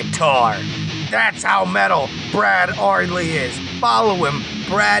electric guitar. That's how metal Brad Ardley is. Follow him,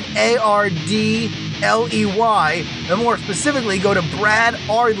 Brad Ardley, and more specifically, go to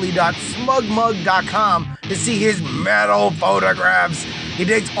bradardley.smugmug.com to see his metal photographs. He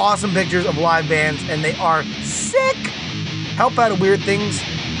takes awesome pictures of live bands, and they are sick. Help out at Weird Things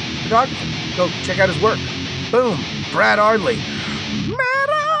Photography. Go check out his work. Boom, Brad Ardley.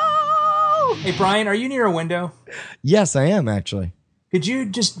 Metal! Hey, Brian, are you near a window? Yes, I am actually. Could you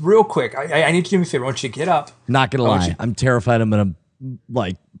just real quick? I need you to do me a favor. I want you to get up. Not gonna lie, you- I'm terrified. I'm gonna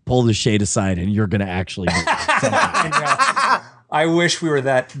like pull the shade aside, and you're gonna actually. Do it. I wish we were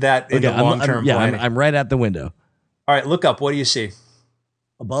that into long term planning. I'm right at the window. All right, look up. What do you see?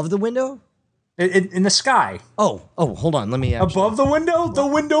 Above the window? In the sky. Oh, hold on. Let me actually. Above the window? The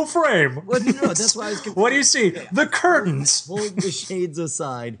window frame. Well, no, that's why I was confused. What do you see? The curtains. Pull the shades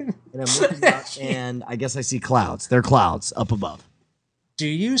aside, and I'm looking up, and I guess I see clouds. They're clouds up above. Do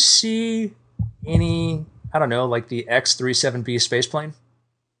you see any, I don't know, like the X-37B space plane?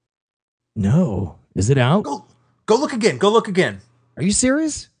 No, is it out? Go look again. Go look again. Are you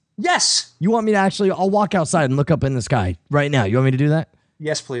serious? Yes. You want me to actually? I'll walk outside and look up in the sky right now. You want me to do that?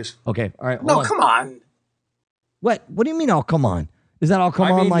 Yes, please. Okay. All right. Hold No, on. come on. What? What do you mean? I'll come on. Is that I'll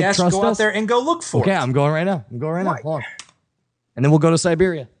come on? Like yes, trust go out us? there and go look for Okay, it. I'm going right now. Hold on. And then we'll go to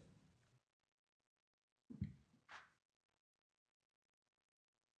Siberia.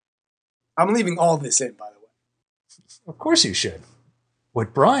 I'm leaving all this in, by the way. Of course you should.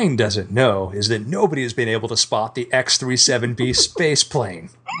 What Brian doesn't know is that nobody has been able to spot the X-37B space plane.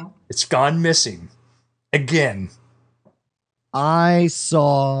 It's gone missing. Again. I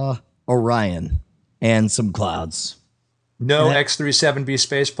saw Orion and some clouds. No X-37B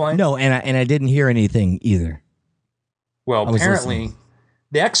spaceplane? No, and I didn't hear anything either. Well, apparently,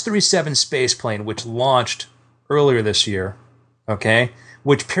 the X-37 spaceplane, which launched earlier this year, okay,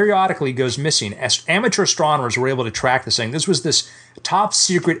 which periodically goes missing. As amateur astronomers were able to track this thing. This was this top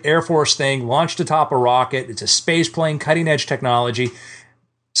secret Air Force thing launched atop a rocket. It's a spaceplane, cutting edge technology.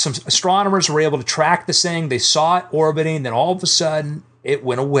 Some astronomers were able to track this thing. They saw it orbiting. Then all of a sudden, it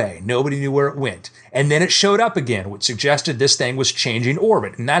went away. Nobody knew where it went. And then it showed up again, which suggested this thing was changing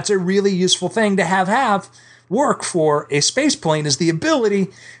orbit. And that's a really useful thing to have work for a spaceplane, is the ability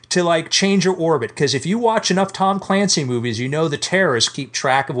to like change your orbit. Because if you watch enough Tom Clancy movies, you know the terrorists keep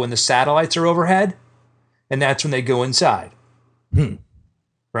track of when the satellites are overhead, and that's when they go inside.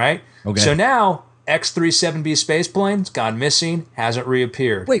 Right? Okay. So now X-37B spaceplane's gone missing, hasn't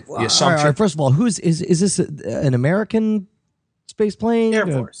reappeared. Wait, the assumption. all right, first of all, is this an American spaceplane? Air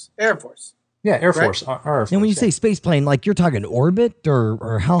Force. Yeah, Air Force. Right? Our Air Force. And when you say spaceplane, like you're talking orbit,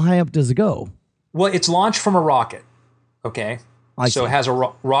 or how high up does it go? Well, it's launched from a rocket. Okay. So it has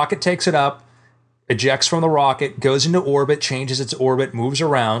a rocket, takes it up, ejects from the rocket, goes into orbit, changes its orbit, moves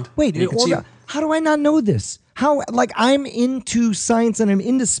around. Wait, how do I not know this? How, like, I'm into science and I'm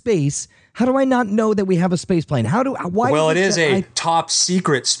into space. How do I not know that we have a space plane? Well, it is a top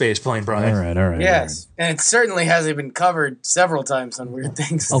secret space plane, Brian. All right. Yes, and it certainly hasn't been covered several times on Weird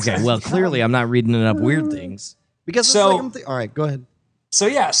Things. Okay, well, clearly I'm not reading enough weird things. Because all right, go ahead. So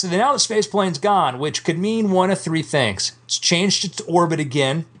now the space plane's gone, which could mean one of three things. It's changed its orbit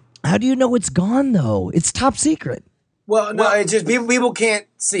again. How do you know it's gone, though? It's top secret. Well, no, it's just people can't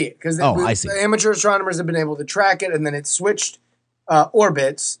see it because I see. Amateur astronomers have been able to track it, and then it switched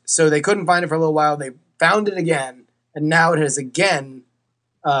orbits, so they couldn't find it for a little while. They found it again, and now it has again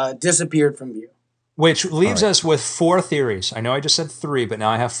disappeared from view. Which leaves us with four theories. I know I just said three, but now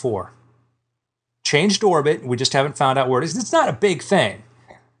I have four. Changed orbit. We just haven't found out where it is. It's not a big thing,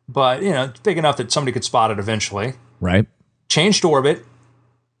 but it's big enough that somebody could spot it eventually. Right. Changed orbit.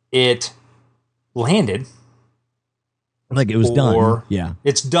 It landed. Like it was done. Yeah.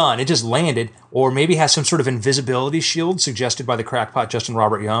 It's done. It just landed. Or maybe has some sort of invisibility shield suggested by the crackpot Justin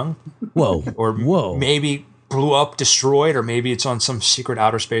Robert Young. Whoa. Or maybe blew up, destroyed, or maybe it's on some secret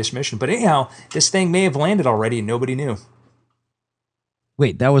outer space mission. But anyhow, this thing may have landed already and nobody knew.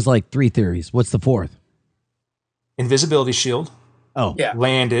 Wait, that was like three theories. What's the fourth? Invisibility shield. Oh. Yeah.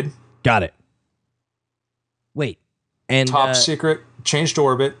 Landed. Got it. Wait. And top secret, changed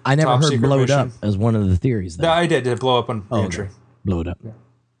orbit. I never top heard secret blowed mission. up as one of the theories. No, I did. It blow up on entry. Okay. Blowed up. Yeah.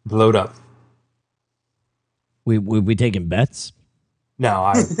 Blowed up. We taking bets?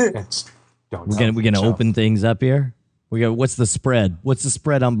 No, We're gonna open things up here. What's the spread? What's the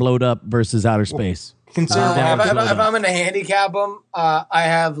spread on blowed up versus outer space? If I'm going to handicap them, I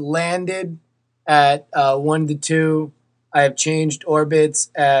have landed at 1 to 2. I have changed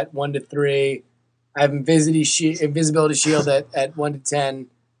orbits at 1 to 3. I have invisibility shield at 1 to 10,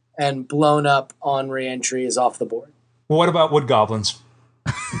 and blown up on reentry is off the board. What about wood goblins?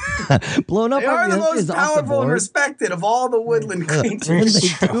 Blown up. They are the most powerful and respected of all the woodland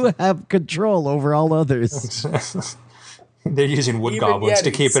creatures. They do have control over all others. They're using wood Even goblins Yetis.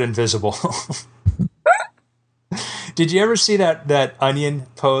 to keep it invisible. Did you ever see that Onion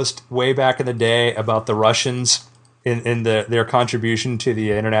post way back in the day about the Russians in their contribution to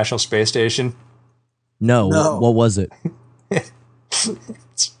the International Space Station? No. What was it?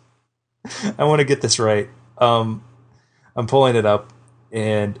 I want to get this right. I'm pulling it up,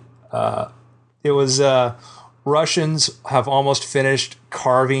 and it was Russians have almost finished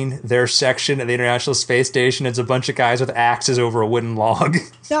carving their section of the International Space Station. It's a bunch of guys with axes over a wooden log.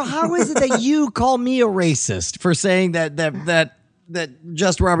 Now, how is it that you call me a racist for saying that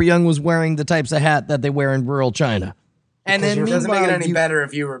Just Robert Young was wearing the types of hat that they wear in rural China? And then It doesn't make it any better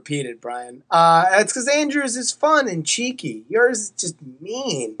if you repeat it, Brian. It's because Andrew's is fun and cheeky. Yours is just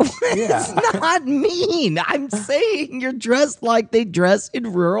mean. It's not mean. I'm saying you're dressed like they dress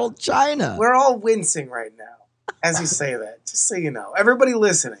in rural China. We're all wincing right now as you say that, just so you know. Everybody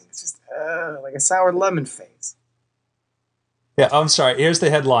listening, it's just like a sour lemon face. Yeah, I'm sorry. Here's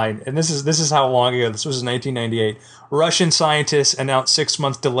the headline, and this is how long ago. This was in 1998. Russian scientists announced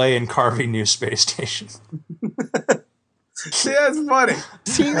 6-month delay in carving new space station. See, that's funny.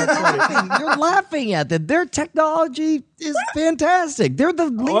 See, you're laughing at them. Their technology is fantastic. They're the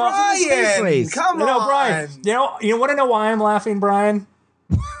leaders of the space race. Come on, Brian. You want to know why I'm laughing, Brian?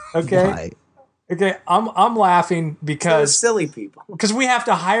 Okay. Why? Okay, I'm laughing because silly people. Because we have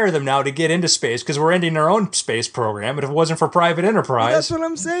to hire them now to get into space because we're ending our own space program. But if it wasn't for private enterprise, That's what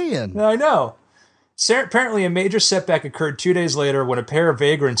I'm saying. I know. Apparently, a major setback occurred 2 days later when a pair of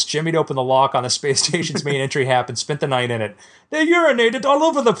vagrants jimmied open the lock on the space station's main entry hap and spent the night in it. They urinated all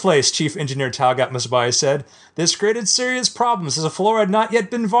over the place, Chief Engineer Talgat Musbai said. This created serious problems as the floor had not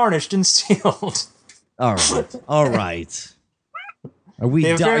yet been varnished and sealed. All right. Are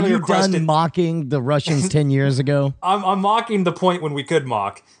you done mocking the Russians 10 years ago? I'm mocking the point when we could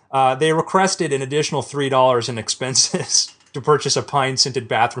mock. They requested an additional $3 in expenses to purchase a pine-scented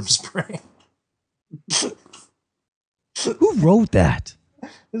bathroom spray. Who wrote that? It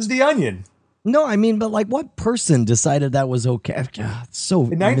was The Onion. No, I mean, but like, what person decided that was okay? God, so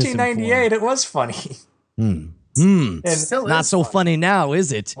in 1998, it was funny. And Still not so funny now,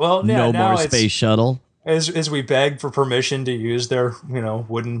 is it? Well, yeah, no more space shuttle. As we begged for permission to use their,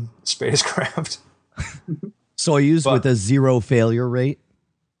 wooden spacecraft. Soyuz with a 0 failure rate.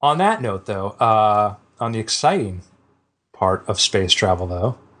 On that note, though, on the exciting part of space travel,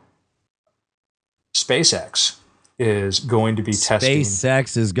 though, SpaceX is going to be testing.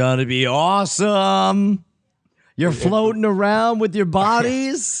 SpaceX is going to be awesome. You're floating around with your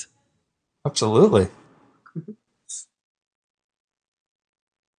bodies. Absolutely.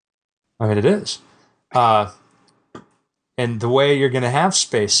 I mean, it is. And the way you're going to have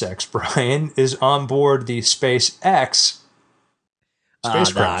SpaceX, Brian, is on board the SpaceX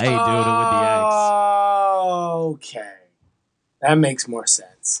spacecraft. I ain't doing it with the X. Okay. That makes more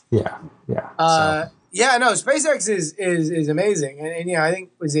sense. Yeah. Yeah, no, SpaceX is amazing. And yeah, I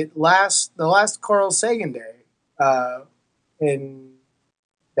think, was it the last Carl Sagan Day down here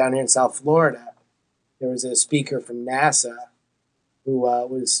in South Florida, there was a speaker from NASA who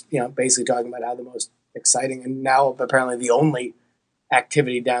was, basically talking about how the most exciting and now apparently the only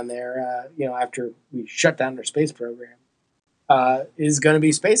activity down there, after we shut down their space program, is going to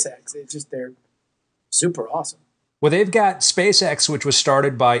be SpaceX. It's just, they're super awesome. Well, they've got SpaceX, which was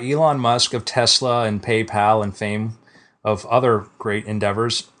started by Elon Musk of Tesla and PayPal and fame of other great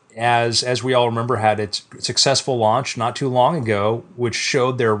endeavors. As we all remember, had its successful launch not too long ago, which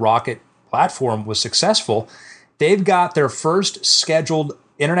showed their rocket platform was successful. They've got their first scheduled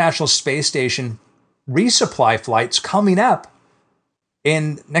International Space Station resupply flights coming up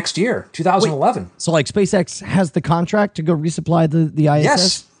in next year, 2011. Wait, so like SpaceX has the contract to go resupply the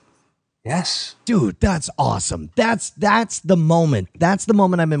ISS? Yes. Dude, that's awesome. That's the moment. That's the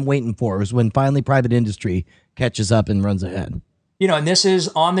moment I've been waiting for, is when finally private industry catches up and runs ahead. And this is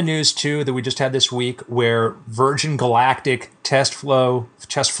on the news too that we just had this week, where Virgin Galactic test drove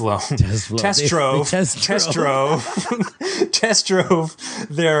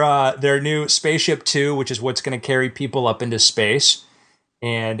their new Spaceship Two, which is what's going to carry people up into space.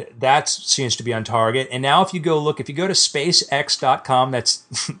 And that seems to be on target. And now if you go to SpaceX.com, that's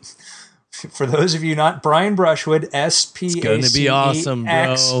for those of you not Brian Brushwood,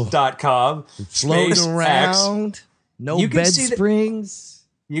 SpaceX.com. Floating around. No bed springs.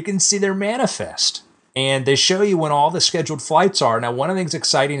 You can see their manifest. And they show you when all the scheduled flights are. Now, one of the things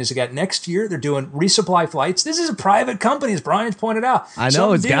exciting is they got next year, they're doing resupply flights. This is a private company, as Brian's pointed out. I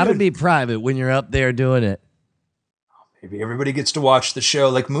know, it's got to be private when you're up there doing it. Maybe everybody gets to watch the show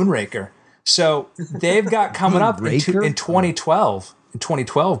like Moonraker. So they've got coming up in 2012. In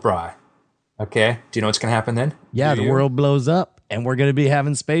 2012, Bri. Okay. Do you know what's going to happen then? Yeah, the world blows up and we're going to be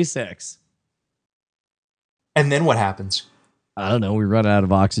having SpaceX. And then what happens? I don't know. We run out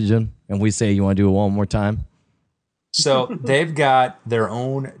of oxygen and we say, you want to do it one more time? So they've got their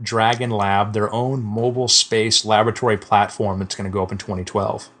own Dragon Lab, their own mobile space laboratory platform that's going to go up in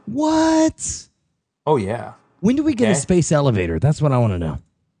 2012. What? Oh, yeah. When do we get a space elevator? That's what I want to know.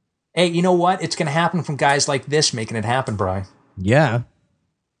 Hey, you know what? It's going to happen from guys like this making it happen, Brian. Yeah. I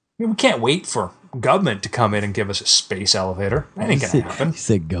mean, we can't wait for government to come in and give us a space elevator. That ain't going to happen. You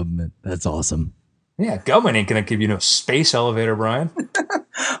said government. That's awesome. Yeah, government ain't going to give you no space elevator, Brian.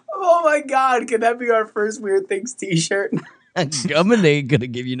 Oh, my God. Could that be our first Weird Things t-shirt? Government ain't going to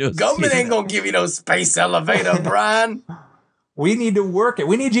give you no Government ain't going to give you no space elevator, Brian. We need to work it.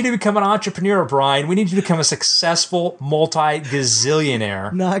 We need you to become an entrepreneur, Brian. We need you to become a successful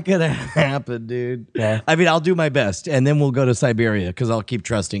multi-gazillionaire. Not going to happen, dude. Yeah. I mean, I'll do my best, and then we'll go to Siberia because I'll keep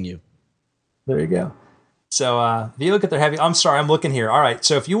trusting you. There you go. So if you look at their I'm looking here. All right,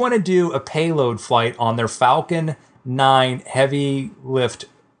 so if you want to do a payload flight on their Falcon 9 heavy lift,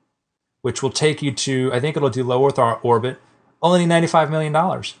 which will take you to, I think it'll do low Earth orbit, only $95 million.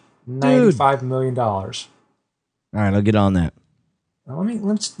 $95 million. All right, I'll get on that.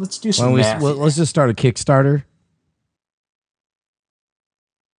 Let's do some math. Let's just start a Kickstarter.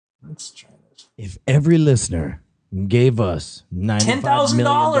 Let's try this. If every listener gave us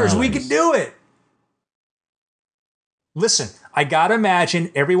 $10,000, we could do it. Listen, I gotta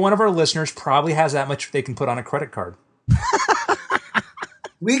imagine every one of our listeners probably has that much they can put on a credit card.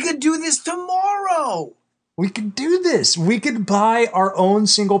 We could do this tomorrow. We could do this. We could buy our own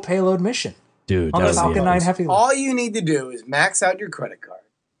single payload mission. Dude, On the Falcon 9 Heavy. All you need to do is max out your credit card,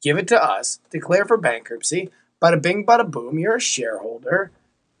 give it to us, declare for bankruptcy. Bada bing, bada boom. You're a shareholder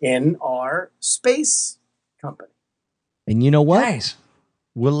in our space company. And you know what? Nice.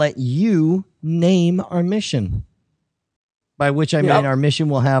 We'll let you name our mission. By which I mean our mission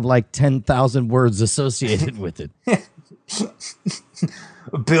will have like 10,000 words associated with it.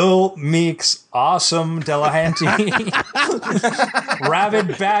 Bill Meeks, Awesome Delahanty,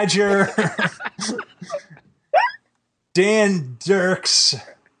 Rabid Badger, Dan Dirks,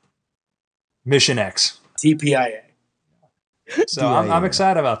 Mission X. TPIA. So I'm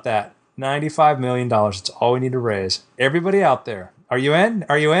excited about that. $95 million. It's all we need to raise. Everybody out there. Are you in?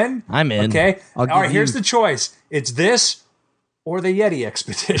 Are you in? I'm in. Okay. All right, here's the choice. It's this or the Yeti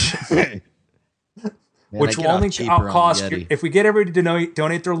expedition. Which will only cost, if we get everybody to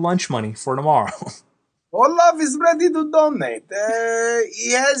donate their lunch money for tomorrow. Olaf is ready to donate.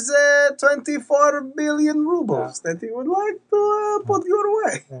 He has 24 billion rubles that he would like to put your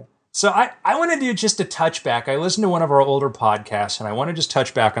way. So I want to do just a touchback. I listened to one of our older podcasts, and I want to just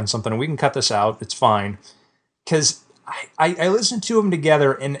touch back on something. We can cut this out. It's fine. Because I listened to them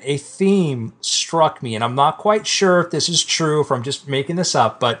together, and a theme struck me. And I'm not quite sure if this is true, if I'm just making this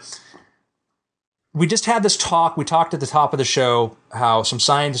up, but we just had this talk. We talked at the top of the show how some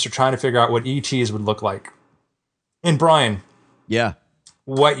scientists are trying to figure out what ETs would look like. And Brian,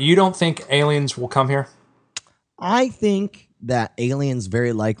 what, you don't think aliens will come here? I think that aliens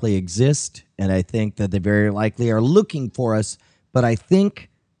very likely exist, and I think that they very likely are looking for us. But I think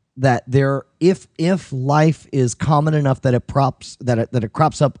that if life is common enough that it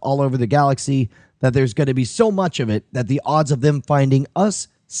crops up all over the galaxy, that there's going to be so much of it that the odds of them finding us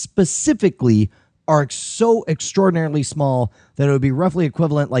specifically are so extraordinarily small that it would be roughly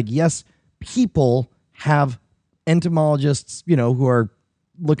equivalent. Like, yes, people have entomologists, who are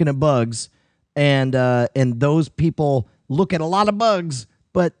looking at bugs, and those people look at a lot of bugs,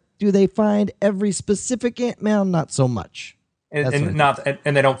 but do they find every specific ant? Well, not so much. And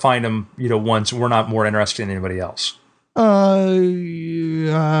they don't find them, once. We're not more interested in anybody else. I'm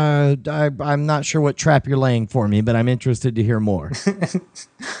not sure what trap you're laying for me, but I'm interested to hear more.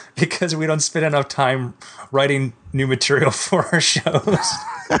 Because we don't spend enough time writing new material for our shows.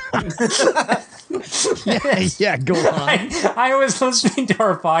 yeah, go on. I was listening to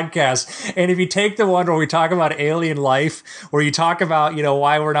our podcast, and if you take the one where we talk about alien life, where you talk about,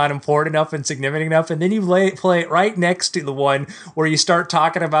 why we're not important enough and significant enough, and then you play it right next to the one where you start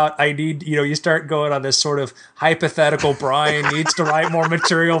talking about, you start going on this sort of hypothetical, Brian needs to write more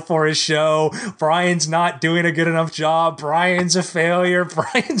material for his show. Brian's not doing a good enough job. Brian's a failure.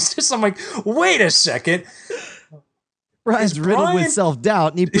 Brian's just, I'm like, wait a second. Brian's riddled with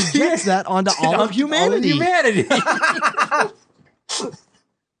self-doubt, and he projects that onto all of humanity.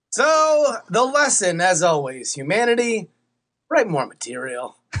 So, the lesson, as always, humanity, write more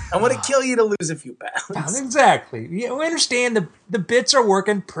material. I want to kill you to lose a few pounds. Exactly. We understand the bits are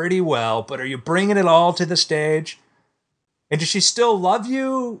working pretty well, but are you bringing it all to the stage? And does she still love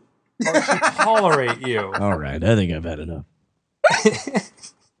you, or does she tolerate you? All right, I think I've had enough.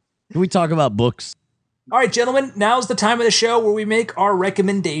 Can we talk about books? All right, gentlemen, now's the time of the show where we make our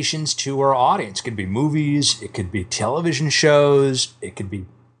recommendations to our audience. It could be movies, it could be television shows, it could be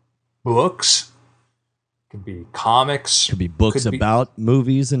books, it could be comics. It could be books about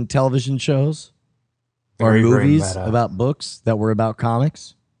movies and television shows. Or movies about books that were about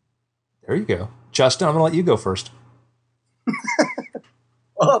comics. There you go. Justin, I'm going to let you go first.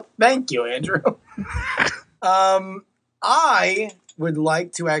 Well, thank you, Andrew. I would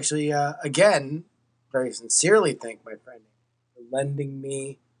like to actually, again, very sincerely thank my friend for lending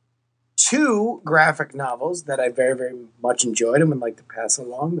me 2 graphic novels that I very, very much enjoyed and would like to pass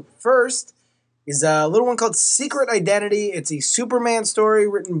along. The first is a little one called Secret Identity. It's a Superman story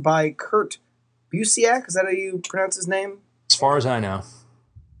written by Kurt Busiek. Is that how you pronounce his name? As far as I know.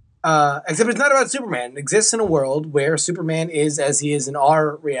 Except it's not about Superman. It exists in a world where Superman is, as he is in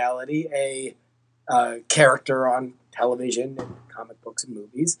our reality, a character on television and comic books and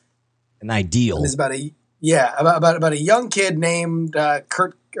movies. An ideal. And it's about a young kid named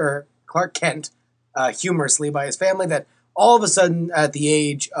Clark Kent, humorously by his family, that all of a sudden at the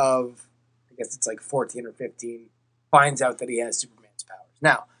age of, I guess it's like 14 or 15, finds out that he has Superman's powers.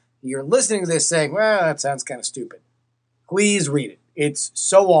 Now, you're listening to this saying, well, that sounds kind of stupid. Please read it. It's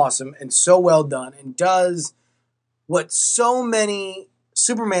so awesome and so well done, and does what so many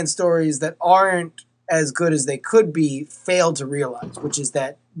Superman stories that aren't as good as they could be, fail to realize, which is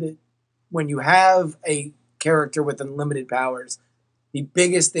that when you have a character with unlimited powers, the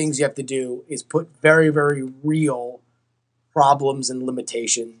biggest things you have to do is put very, very real problems and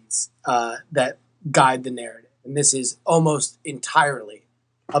limitations that guide the narrative. And this is almost entirely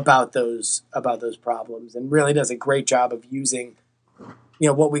about those problems, and really does a great job of using,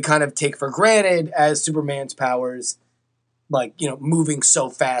 what we kind of take for granted as Superman's powers, like, moving so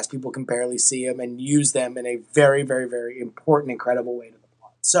fast people can barely see him, and use them in a very, very, very important, incredible way to the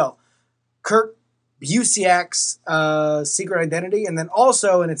plot. So Kurt Busiek's Secret Identity, and then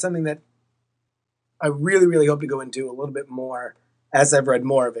also, and it's something that I really, really hope to go into a little bit more as I've read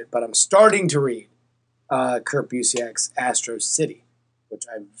more of it, but I'm starting to read Kurt Busiek's Astro City, which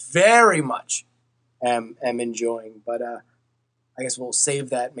I very much am enjoying. But I guess we'll save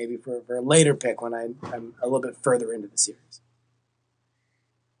that maybe for a later pick when I'm a little bit further into the series.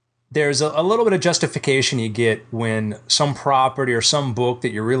 There's a little bit of justification you get when some property or some book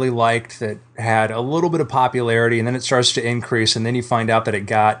that you really liked that had a little bit of popularity, and then it starts to increase, and then you find out that it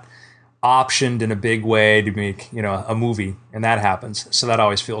got optioned in a big way to make, a movie, and that happens. So that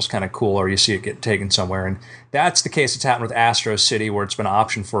always feels kind of cool, or you see it get taken somewhere. And that's the case that's happened with Astro City, where it's been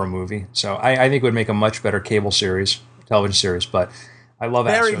optioned for a movie. So I think it would make a much better television series, but I love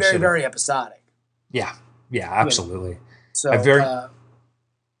Astro City. Very, very, very episodic. Yeah, absolutely. So I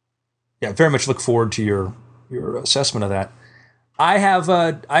very much look forward to your assessment of that. I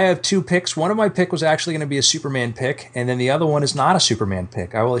have two picks. One of my pick was actually going to be a Superman pick, and then the other one is not a Superman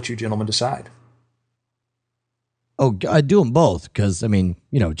pick. I will let you gentlemen decide. Oh, I do them both because,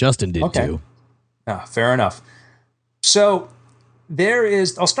 Justin did too. Fair enough. So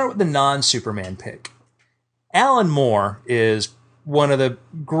I'll start with the non-Superman pick. Alan Moore is one of the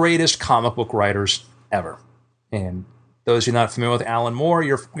greatest comic book writers ever. And those who are not familiar with Alan Moore,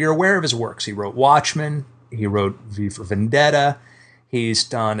 you're aware of his works. He wrote Watchmen. He wrote V for Vendetta. He's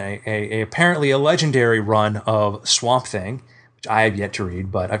done a apparently a legendary run of Swamp Thing, which I have yet to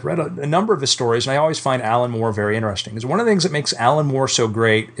read, but I've read a number of his stories, and I always find Alan Moore very interesting. Because one of the things that makes Alan Moore so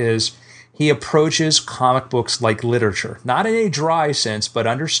great is he approaches comic books like literature, not in a dry sense, but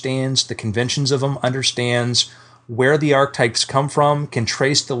understands the conventions of them, understands where the archetypes come from, can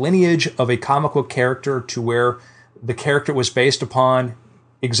trace the lineage of a comic book character to where the character was based upon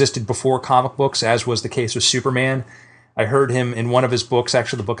existed before comic books, as was the case with Superman. I heard him in one of his books,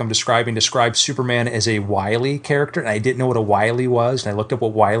 actually the book I'm describe Superman as a wily character, and I didn't know what a wily was, and I looked up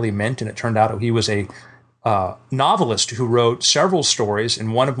what wily meant, and it turned out he was a novelist who wrote several stories,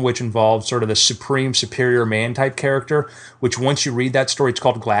 and one of which involved sort of the supreme superior man type character, which once you read that story, it's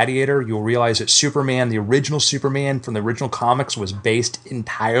called Gladiator, you'll realize that Superman, the original Superman from the original comics, was based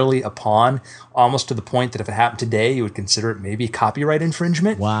entirely upon, almost to the point that if it happened today, you would consider it maybe copyright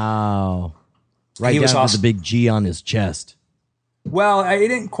infringement. Wow. Right down to the big G on his chest. Well, I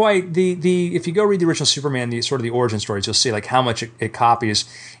didn't quite if you go read the original Superman, the sort of the origin stories, you'll see like how much it copies.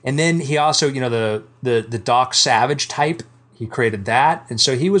 And then he also, the Doc Savage type, he created that. And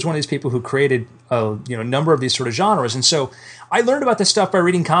so he was one of these people who created a number of these sort of genres. And so I learned about this stuff by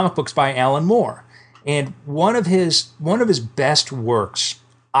reading comic books by Alan Moore. And one of his best works,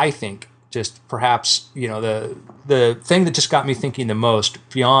 I think, just perhaps, the thing that just got me thinking the most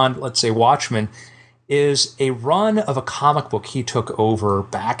beyond, let's say, Watchmen, is a run of a comic book he took over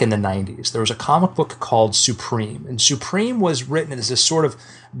back in the 90s. There was a comic book called Supreme, and Supreme was written as this sort of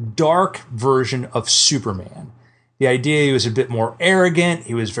dark version of Superman. The idea, he was a bit more arrogant,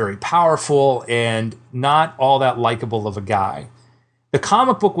 he was very powerful, and not all that likable of a guy. The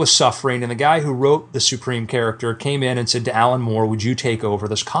comic book was suffering, and the guy who wrote the Supreme character came in and said to Alan Moore, would you take over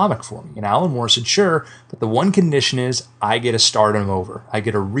this comic for me? And Alan Moore said, sure, but the one condition is I get to start him over. I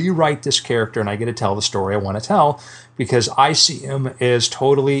get to rewrite this character, and I get to tell the story I want to tell, because I see him as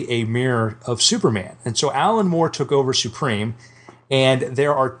totally a mirror of Superman. And so Alan Moore took over Supreme, and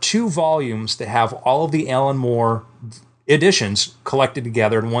there are 2 volumes that have all of the Alan Moore editions collected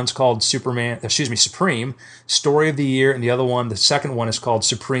together, and one's called Supreme, Story of the Year, and the second one is called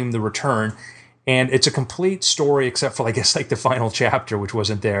Supreme: The Return. And it's a complete story, except for, I guess, like the final chapter, which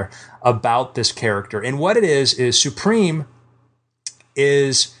wasn't there, about this character. And what it is Supreme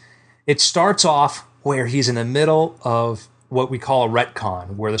it starts off where he's in the middle of what we call a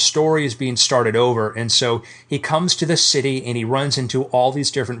retcon, where the story is being started over. And so he comes to the city and he runs into all these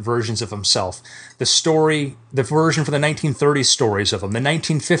different versions of himself. The version for the 1930s stories of him, the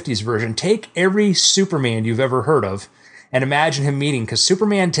 1950s version. Take every Superman you've ever heard of and imagine him meeting, because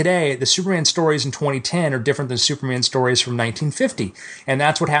Superman today, the Superman stories in 2010 are different than Superman stories from 1950. And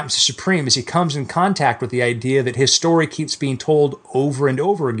that's what happens to Supreme, is he comes in contact with the idea that his story keeps being told over and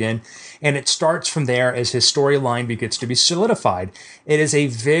over again. And it starts from there as his storyline begins to be solidified. It is a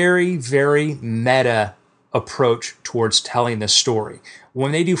very, very meta approach towards telling this story.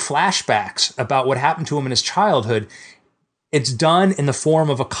 When they do flashbacks about what happened to him in his childhood, it's done in the form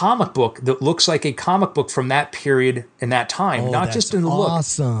of a comic book that looks like a comic book from that period and that time, not just in the look.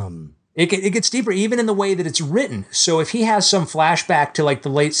 Awesome. It gets deeper, even in the way that it's written. So if he has some flashback to like the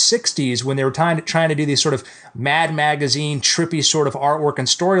late 60s when they were trying to do these sort of Mad Magazine, trippy sort of artwork and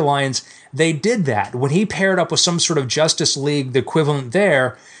storylines, they did that. When he paired up with some sort of Justice League, the equivalent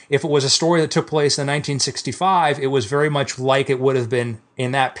there, if it was a story that took place in 1965, it was very much like it would have been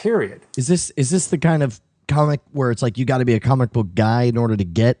in that period. Is this the kind of comic where it's like you got to be a comic book guy in order to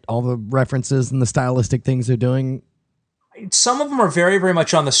get all the references and the stylistic things they're doing? Some of them are very, very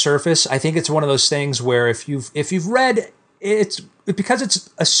much on the surface. I think it's one of those things where if you've read, it's because it's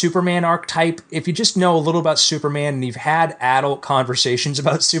a Superman archetype. If you just know a little about Superman and you've had adult conversations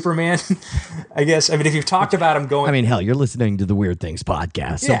about Superman, I guess. I mean, if you've talked about him going, I mean, hell, you're listening to the Weird Things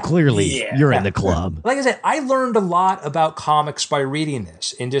podcast, so clearly you're in the club. Like I said, I learned a lot about comics by reading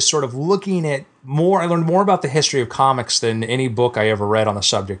this and just sort of looking at more. I learned more about the history of comics than any book I ever read on the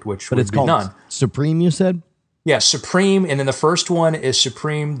subject, which But would it's be called none. Supreme, you said? Yeah, Supreme, and then the first one is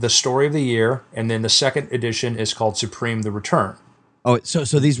Supreme, the Story of the Year, and then the second edition is called Supreme, the Return. Oh, so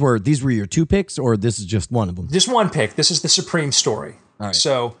these were your two picks, or this is just one of them? Just one pick. This is the Supreme story. All right.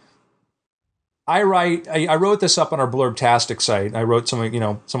 So I wrote this up on our Blurbtastic site. I wrote some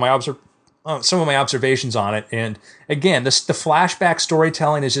of my observations on it, and again, the flashback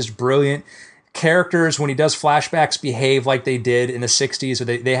storytelling is just brilliant. Characters, when he does flashbacks, behave like they did in the 60s. Or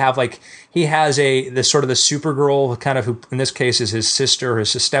they have like, he has the sort of the Supergirl kind of, who in this case is his sister,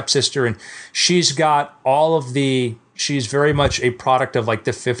 his stepsister, and she's got she's very much a product of like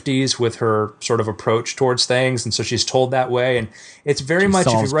the 50s with her sort of approach towards things, and so she's told that way, and it's very much,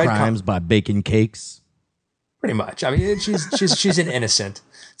 if you read crimes by baking cakes. Pretty much. I mean, she's an innocent.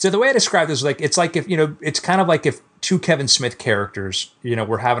 So the way I describe this is like, it's like if, it's kind of like if two Kevin Smith characters,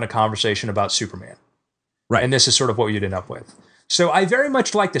 were having a conversation about Superman. Right. And this is sort of what you'd end up with. So I very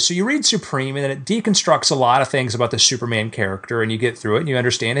much like this. So you read Supreme, and then it deconstructs a lot of things about the Superman character, and you get through it, and you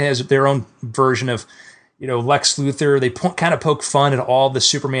understand it has their own version of, Lex Luthor. They kind of poke fun at all the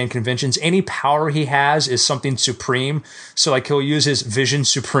Superman conventions. Any power he has is something supreme. So like he'll use his vision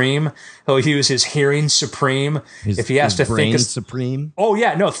supreme. He'll use his hearing supreme. If he has to think supreme. Oh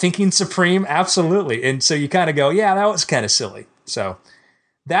yeah, no, thinking supreme. Absolutely. And so you kind of go, yeah, that was kind of silly. So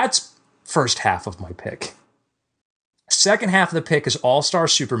that's first half of my pick. Second half of the pick is All-Star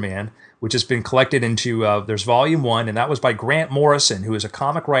Superman, which has been collected into, there's volume 1, and that was by Grant Morrison, who is a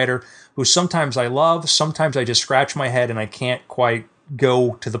comic writer who sometimes I love, sometimes I just scratch my head and I can't quite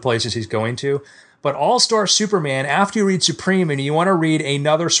go to the places he's going to. But All-Star Superman, after you read Supreme and you want to read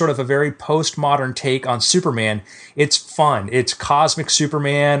another sort of a very postmodern take on Superman, it's fun. It's cosmic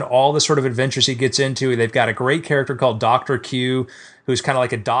Superman, all the sort of adventures he gets into. They've got a great character called Dr. Q, who's kind of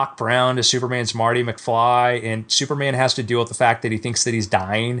like a Doc Brown to Superman's Marty McFly, and Superman has to deal with the fact that he thinks that he's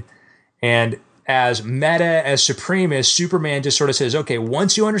dying. And as meta as Supreme is, Superman just sort of says, okay,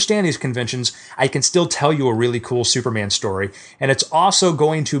 once you understand these conventions, I can still tell you a really cool Superman story. And it's also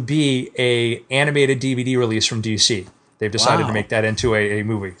going to be a animated DVD release from DC. They've decided to make that into a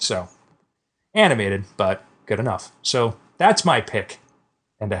movie. So animated, but good enough. So that's my pick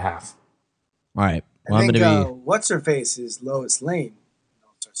and a half. All right. Well, I think what's her face is Lois Lane.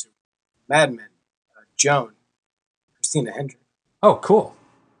 Mad Men, Joan, Christina Hendrick. Oh, cool.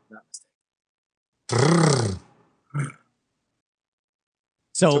 Not mistaken.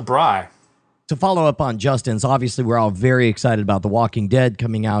 So Bry. To follow up on Justin's, obviously we're all very excited about The Walking Dead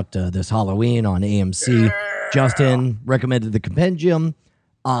coming out this Halloween on AMC. Justin recommended the compendium.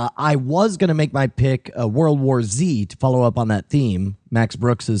 I was going to make my pick World War Z to follow up on that theme. Max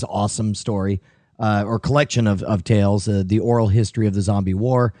Brooks's awesome story or collection of tales, the oral history of the zombie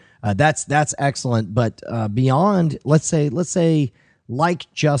war. That's excellent. But beyond, let's say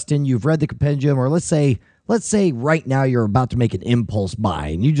like Justin, you've read the compendium, or let's say right now you're about to make an impulse buy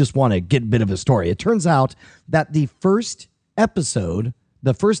and you just want to get a bit of a story. It turns out that the first episode,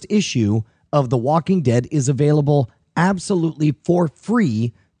 the first issue of The Walking Dead is available absolutely for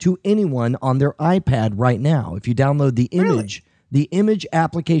free to anyone on their iPad right now. If you download the Image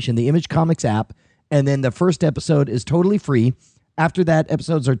application, the Image Comics app, and then the first episode is totally free. After that,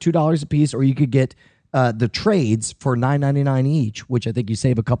 episodes are $2 a piece, or you could get the trades for $9.99 each, which I think you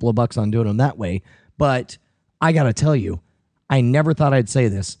save a couple of bucks on doing them that way. But I got to tell you, I never thought I'd say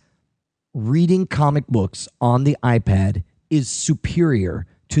this. Reading comic books on the iPad is superior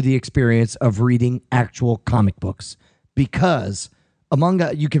to the experience of reading actual comic books because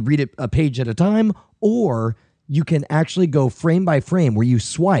you could read it a page at a time, or you can actually go frame by frame where you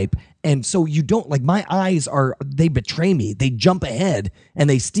swipe. And so you don't, like, my eyes they betray me. They jump ahead and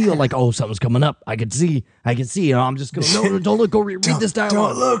they steal, like, oh, something's coming up. I can see. You know, I'm just going, no, don't look, go read this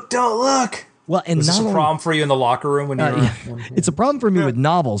dialogue. Don't look. Well, and was this a problem for you in the locker room when you were? Yeah. It's a problem for me with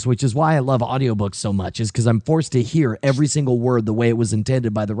novels, which is why I love audiobooks so much, is because I'm forced to hear every single word the way it was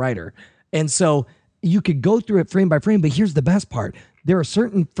intended by the writer. And so you could go through it frame by frame, but here's the best part. There are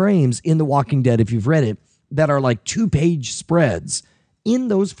certain frames in The Walking Dead, if you've read it, that are like 2-page spreads. In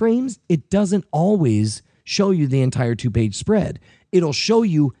those frames, it doesn't always show you the entire 2-page spread. It'll show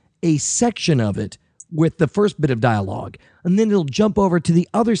you a section of it with the first bit of dialogue, and then it'll jump over to the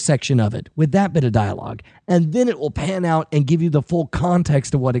other section of it with that bit of dialogue, and then it will pan out and give you the full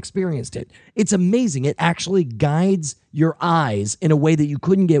context of what experienced it. It's amazing. It actually guides your eyes in a way that you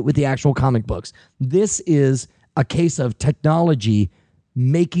couldn't get with the actual comic books. This is a case of technology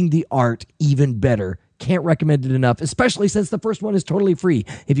making the art even better. Can't recommend it enough, especially since the first one is totally free.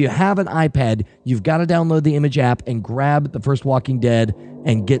 If you have an iPad, you've got to download the Image app and grab the first Walking Dead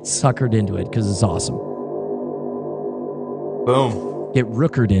and get suckered into it because it's awesome. Boom. Get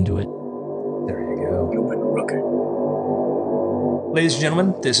rookered into it. There you go. You've been rookered. Ladies and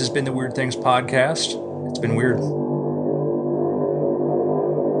gentlemen, this has been the Weird Things Podcast. It's been weird.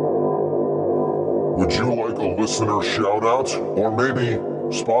 Would you like a listener shout-out? Or maybe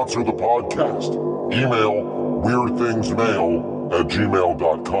sponsor the podcast? Email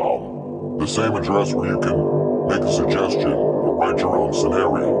weirdthingsmail@gmail.com. The same address where you can make a suggestion or write your own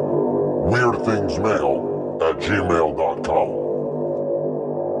scenario. weirdthingsmail@gmail.com.